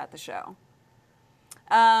that was at the show.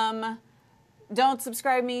 Don't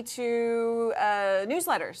subscribe me to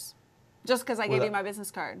newsletters just because I gave you my business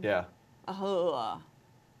card. Yeah. I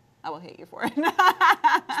will hate you for it.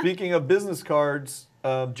 Speaking of business cards,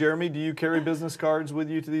 Jeremy, do you carry business cards with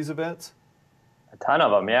you to these events? A ton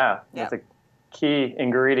of them, yeah. That's a key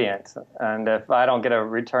ingredient. And if I don't get a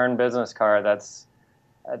return business card, that's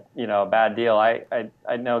a bad deal. I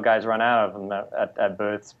know guys run out of them at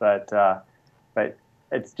booths, but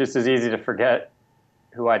it's just as easy to forget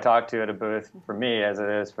who I talked to at a booth for me as it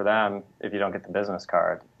is for them if you don't get the business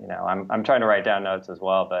card. I'm trying to write down notes as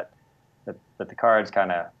well, but the cards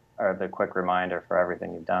kind of are the quick reminder for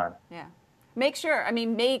everything you've done. Yeah. Make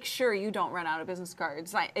sure you don't run out of business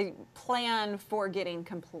cards. Plan for getting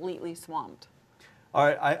completely swamped. All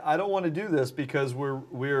right, I don't want to do this because we're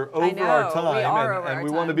over our time, and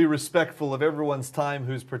we want to be respectful of everyone's time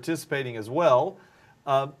who's participating as well.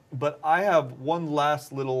 But I have one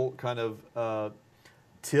last little kind of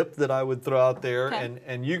tip that I would throw out there,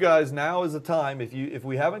 and you guys, now is the time. If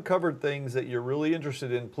we haven't covered things that you're really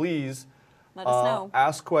interested in, please let us know.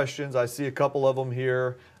 Ask questions. I see a couple of them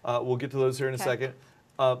here. We'll get to those here in a second.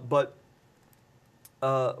 But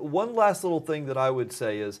one last little thing that I would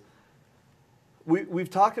say is we've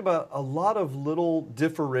talked about a lot of little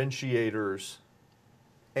differentiators,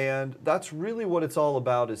 and that's really what it's all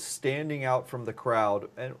about, is standing out from the crowd.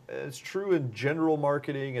 And it's true in general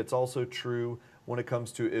marketing. It's also true when it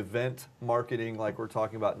comes to event marketing like we're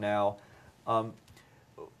talking about now.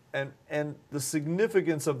 And the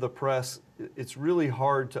significance of the press, it's really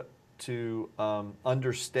hard to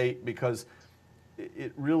understate, because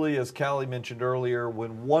it really, as Callie mentioned earlier,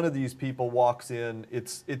 when one of these people walks in,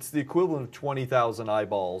 it's the equivalent of 20,000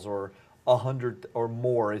 eyeballs or 100 or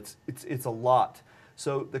more. It's a lot.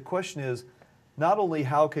 So the question is, not only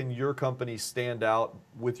how can your company stand out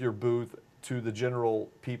with your booth to the general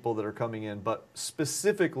people that are coming in, but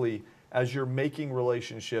specifically as you're making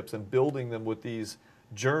relationships and building them with these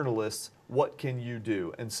journalists, what can you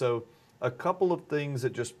do? And so a couple of things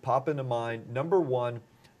that just pop into mind. Number one,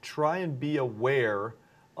 try and be aware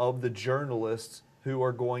of the journalists who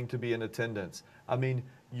are going to be in attendance. I mean,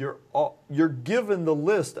 you're given the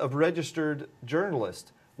list of registered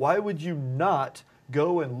journalists. Why would you not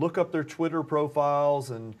go and look up their Twitter profiles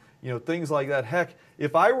and things like that? Heck,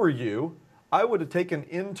 if I were you, I would have taken an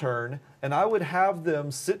intern and I would have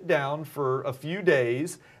them sit down for a few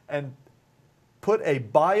days and put a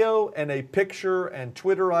bio and a picture and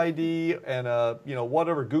Twitter ID and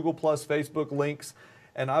whatever, Google Plus, Facebook links,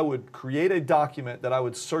 and I would create a document that I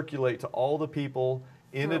would circulate to all the people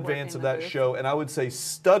in advance of that show, and I would say,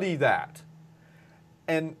 study that.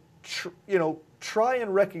 And try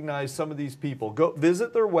and recognize some of these people. Go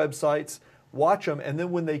visit their websites, watch them, and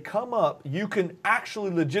then when they come up, you can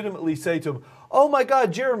actually legitimately say to them, oh my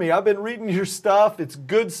God, Jeremy, I've been reading your stuff. It's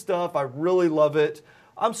good stuff. I really love it.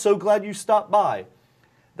 I'm so glad you stopped by.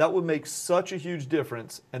 That would make such a huge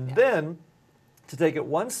difference. And then, to take it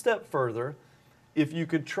one step further, if you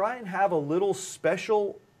could try and have a little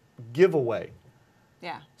special giveaway,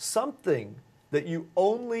 something that you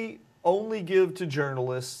only give to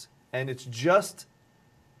journalists, and it's just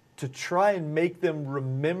to try and make them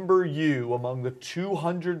remember you among the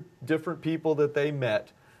 200 different people that they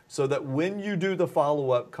met, so that when you do the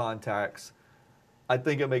follow-up contacts, I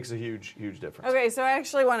think it makes a huge, huge difference. Okay, so I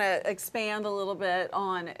actually want to expand a little bit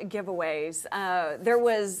on giveaways. There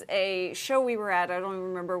was a show we were at, I don't even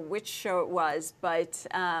remember which show it was, but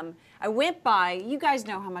I went by, you guys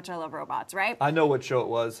know how much I love robots, right? I know what show it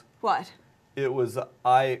was. What? It was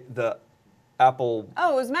the Apple.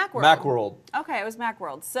 Oh, it was Macworld. Macworld. Okay, it was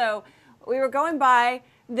Macworld. So we were going by,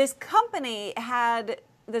 this company had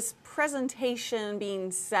this presentation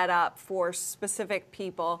being set up for specific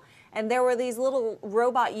people, and there were these little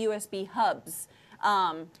robot USB hubs.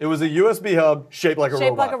 It was a USB hub shaped like a robot.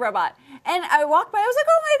 Shaped like a robot. And I walked by, I was like,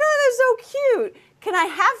 oh my God, that's so cute. Can I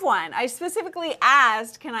have one? I specifically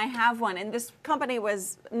asked, can I have one? And this company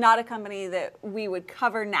was not a company that we would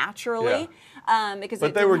cover naturally. Because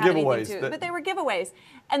but they were giveaways. But they were giveaways.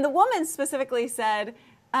 And the woman specifically said,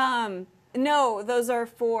 no, those are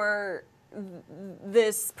for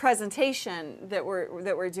this presentation that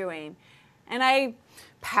we're doing. And I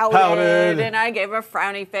pouted and I gave a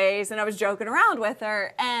frowny face and I was joking around with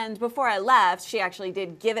her. And before I left, she actually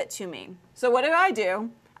did give it to me. So what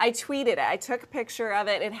do? I tweeted it. I took a picture of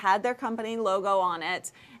it. It had their company logo on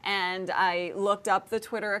it. And I looked up the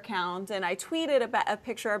Twitter account and I tweeted a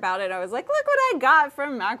picture about it. I was like, look what I got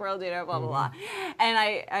from Macworld, blah, blah, blah. And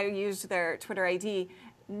I used their Twitter ID.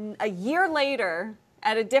 A year later,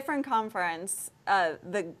 at a different conference,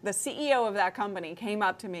 the CEO of that company came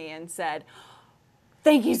up to me and said,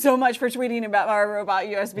 thank you so much for tweeting about our robot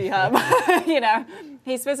USB hub.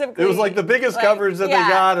 He specifically. It was like the biggest coverage that they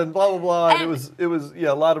got, and blah blah blah. And it was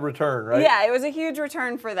a lot of return, right? Yeah, it was a huge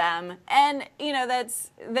return for them, and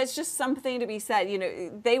that's just something to be said.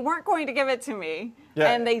 They weren't going to give it to me,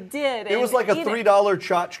 and they did. It was like a $3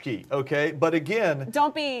 tchotchke, okay? But again,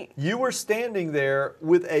 you were standing there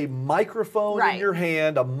with a microphone in your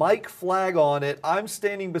hand, a mic flag on it. I'm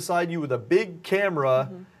standing beside you with a big camera.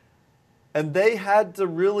 And they had to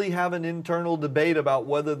really have an internal debate about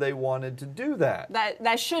whether they wanted to do that.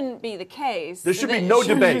 That shouldn't be the case. There should be no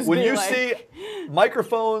debate. When you see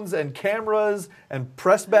microphones and cameras and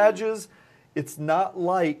press badges, it's not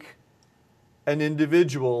like an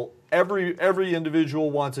individual. Every individual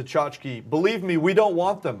wants a tchotchke. Believe me, we don't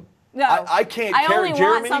want them. No, I can't carry. I only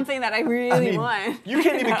want something that I really want. You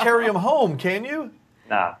can't even carry them home, can you?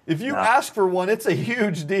 No. If you ask for one, it's a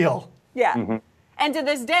huge deal. Yeah. And to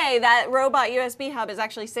this day, that robot USB hub is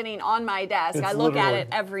actually sitting on my desk. I look at it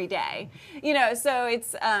every day. So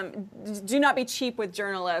it's, do not be cheap with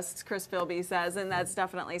journalists, Chris Philby says, and that's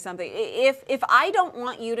definitely something. If I don't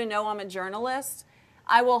want you to know I'm a journalist,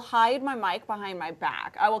 I will hide my mic behind my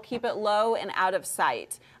back. I will keep it low and out of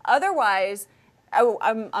sight. Otherwise,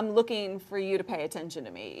 I'm looking for you to pay attention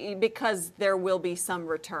to me because there will be some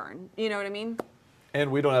return. You know what I mean? And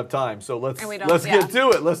we don't have time, so let's get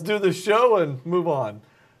to it. Let's do the show and move on.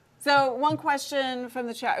 So one question from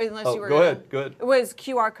the chat, unless you were go ahead. Was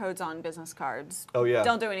QR codes on business cards. Oh yeah.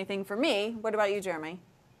 Don't do anything for me. What about you, Jeremy?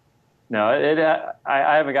 No,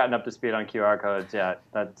 I haven't gotten up to speed on QR codes yet.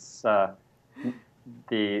 That's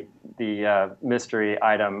the mystery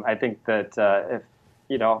item. I think that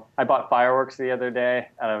if I bought fireworks the other day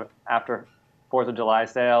after 4th of July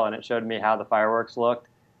sale, and it showed me how the fireworks looked.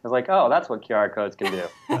 I was like, oh, that's what QR codes can do.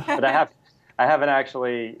 But I haven't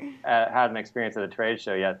actually had an experience at a trade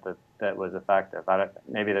show yet that was effective.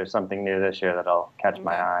 Maybe there's something new this year that'll catch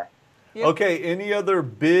my eye. Yep. Okay, any other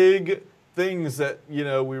big things that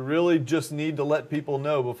we really just need to let people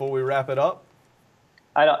know before we wrap it up?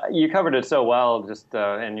 You covered it so well just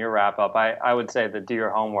in your wrap up. I would say that do your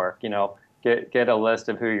homework. Get a list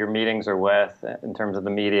of who your meetings are with in terms of the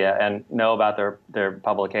media, and know about their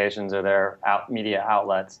publications or their media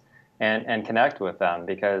outlets, and connect with them,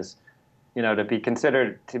 because to be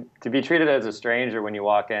considered to be treated as a stranger when you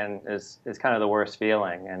walk in is kind of the worst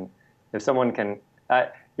feeling. And if someone can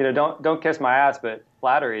don't kiss my ass, but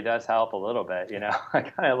flattery does help a little bit. I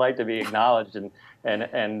kind of like to be acknowledged and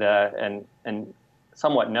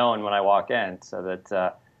somewhat known when I walk in, so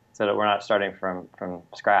that we're not starting from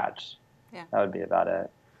scratch. Yeah. That would be about it.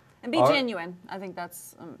 And be genuine. I think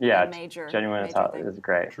that's a major. Genuine is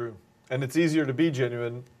great. True. And it's easier to be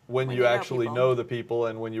genuine when you actually know the people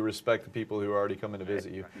and when you respect the people who are already coming to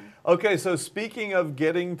visit you. Okay, so speaking of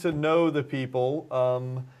getting to know the people,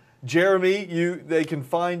 Jeremy, they can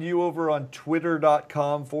find you over on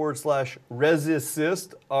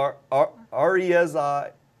twitter.com/resisys,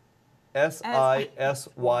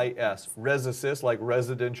 RESISYS, resisys, like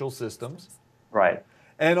residential systems. Right.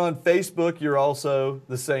 And on Facebook, you're also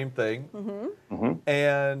the same thing.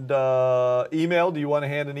 And email, do you want to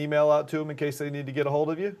hand an email out to them in case they need to get a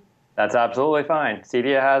hold of you? That's absolutely fine.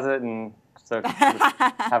 CEDIA has it, and so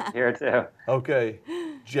have it here too. Okay.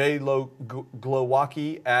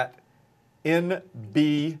 Glowacki at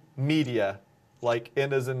NBmedia, like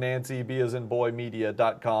N as in Nancy, B as in boy,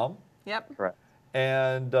 media.com. Yep. Correct.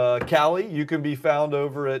 And Callie, you can be found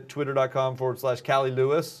over at twitter.com/Callie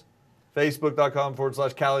Lewis,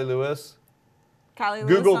 facebook.com/Callie Lewis. Callie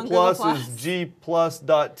Lewis Google on Plus Google is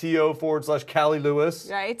gplus.to/Callie Lewis.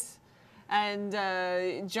 Right. And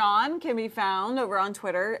John can be found over on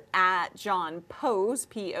Twitter at John Poz,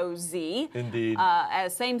 P-O-Z. Indeed.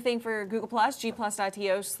 Same thing for Google Plus,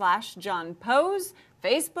 gplus.to/John Poz.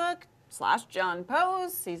 Facebook /John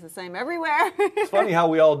Poz. He's the same everywhere. It's funny how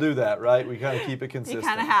we all do that, right? We kind of keep it consistent. You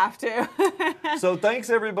kind of have to. So thanks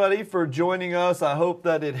everybody for joining us. I hope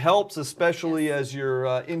that it helps, especially as you're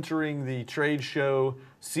entering the trade show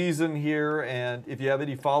season here. And if you have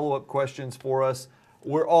any follow-up questions for us,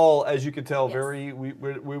 we're all, as you can tell,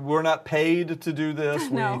 we're not paid to do this.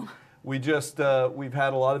 No. We just, we've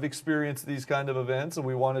had a lot of experience at these kind of events, and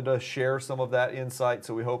we wanted to share some of that insight,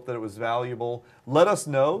 so we hope that it was valuable. Let us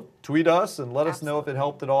know, tweet us, and let us know if it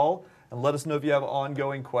helped at all, and let us know if you have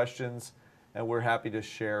ongoing questions, and we're happy to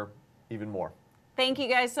share even more. Thank you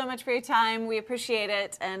guys so much for your time. We appreciate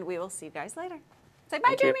it, and we will see you guys later. Say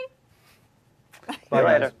bye, Jeremy. Bye,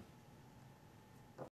 guys.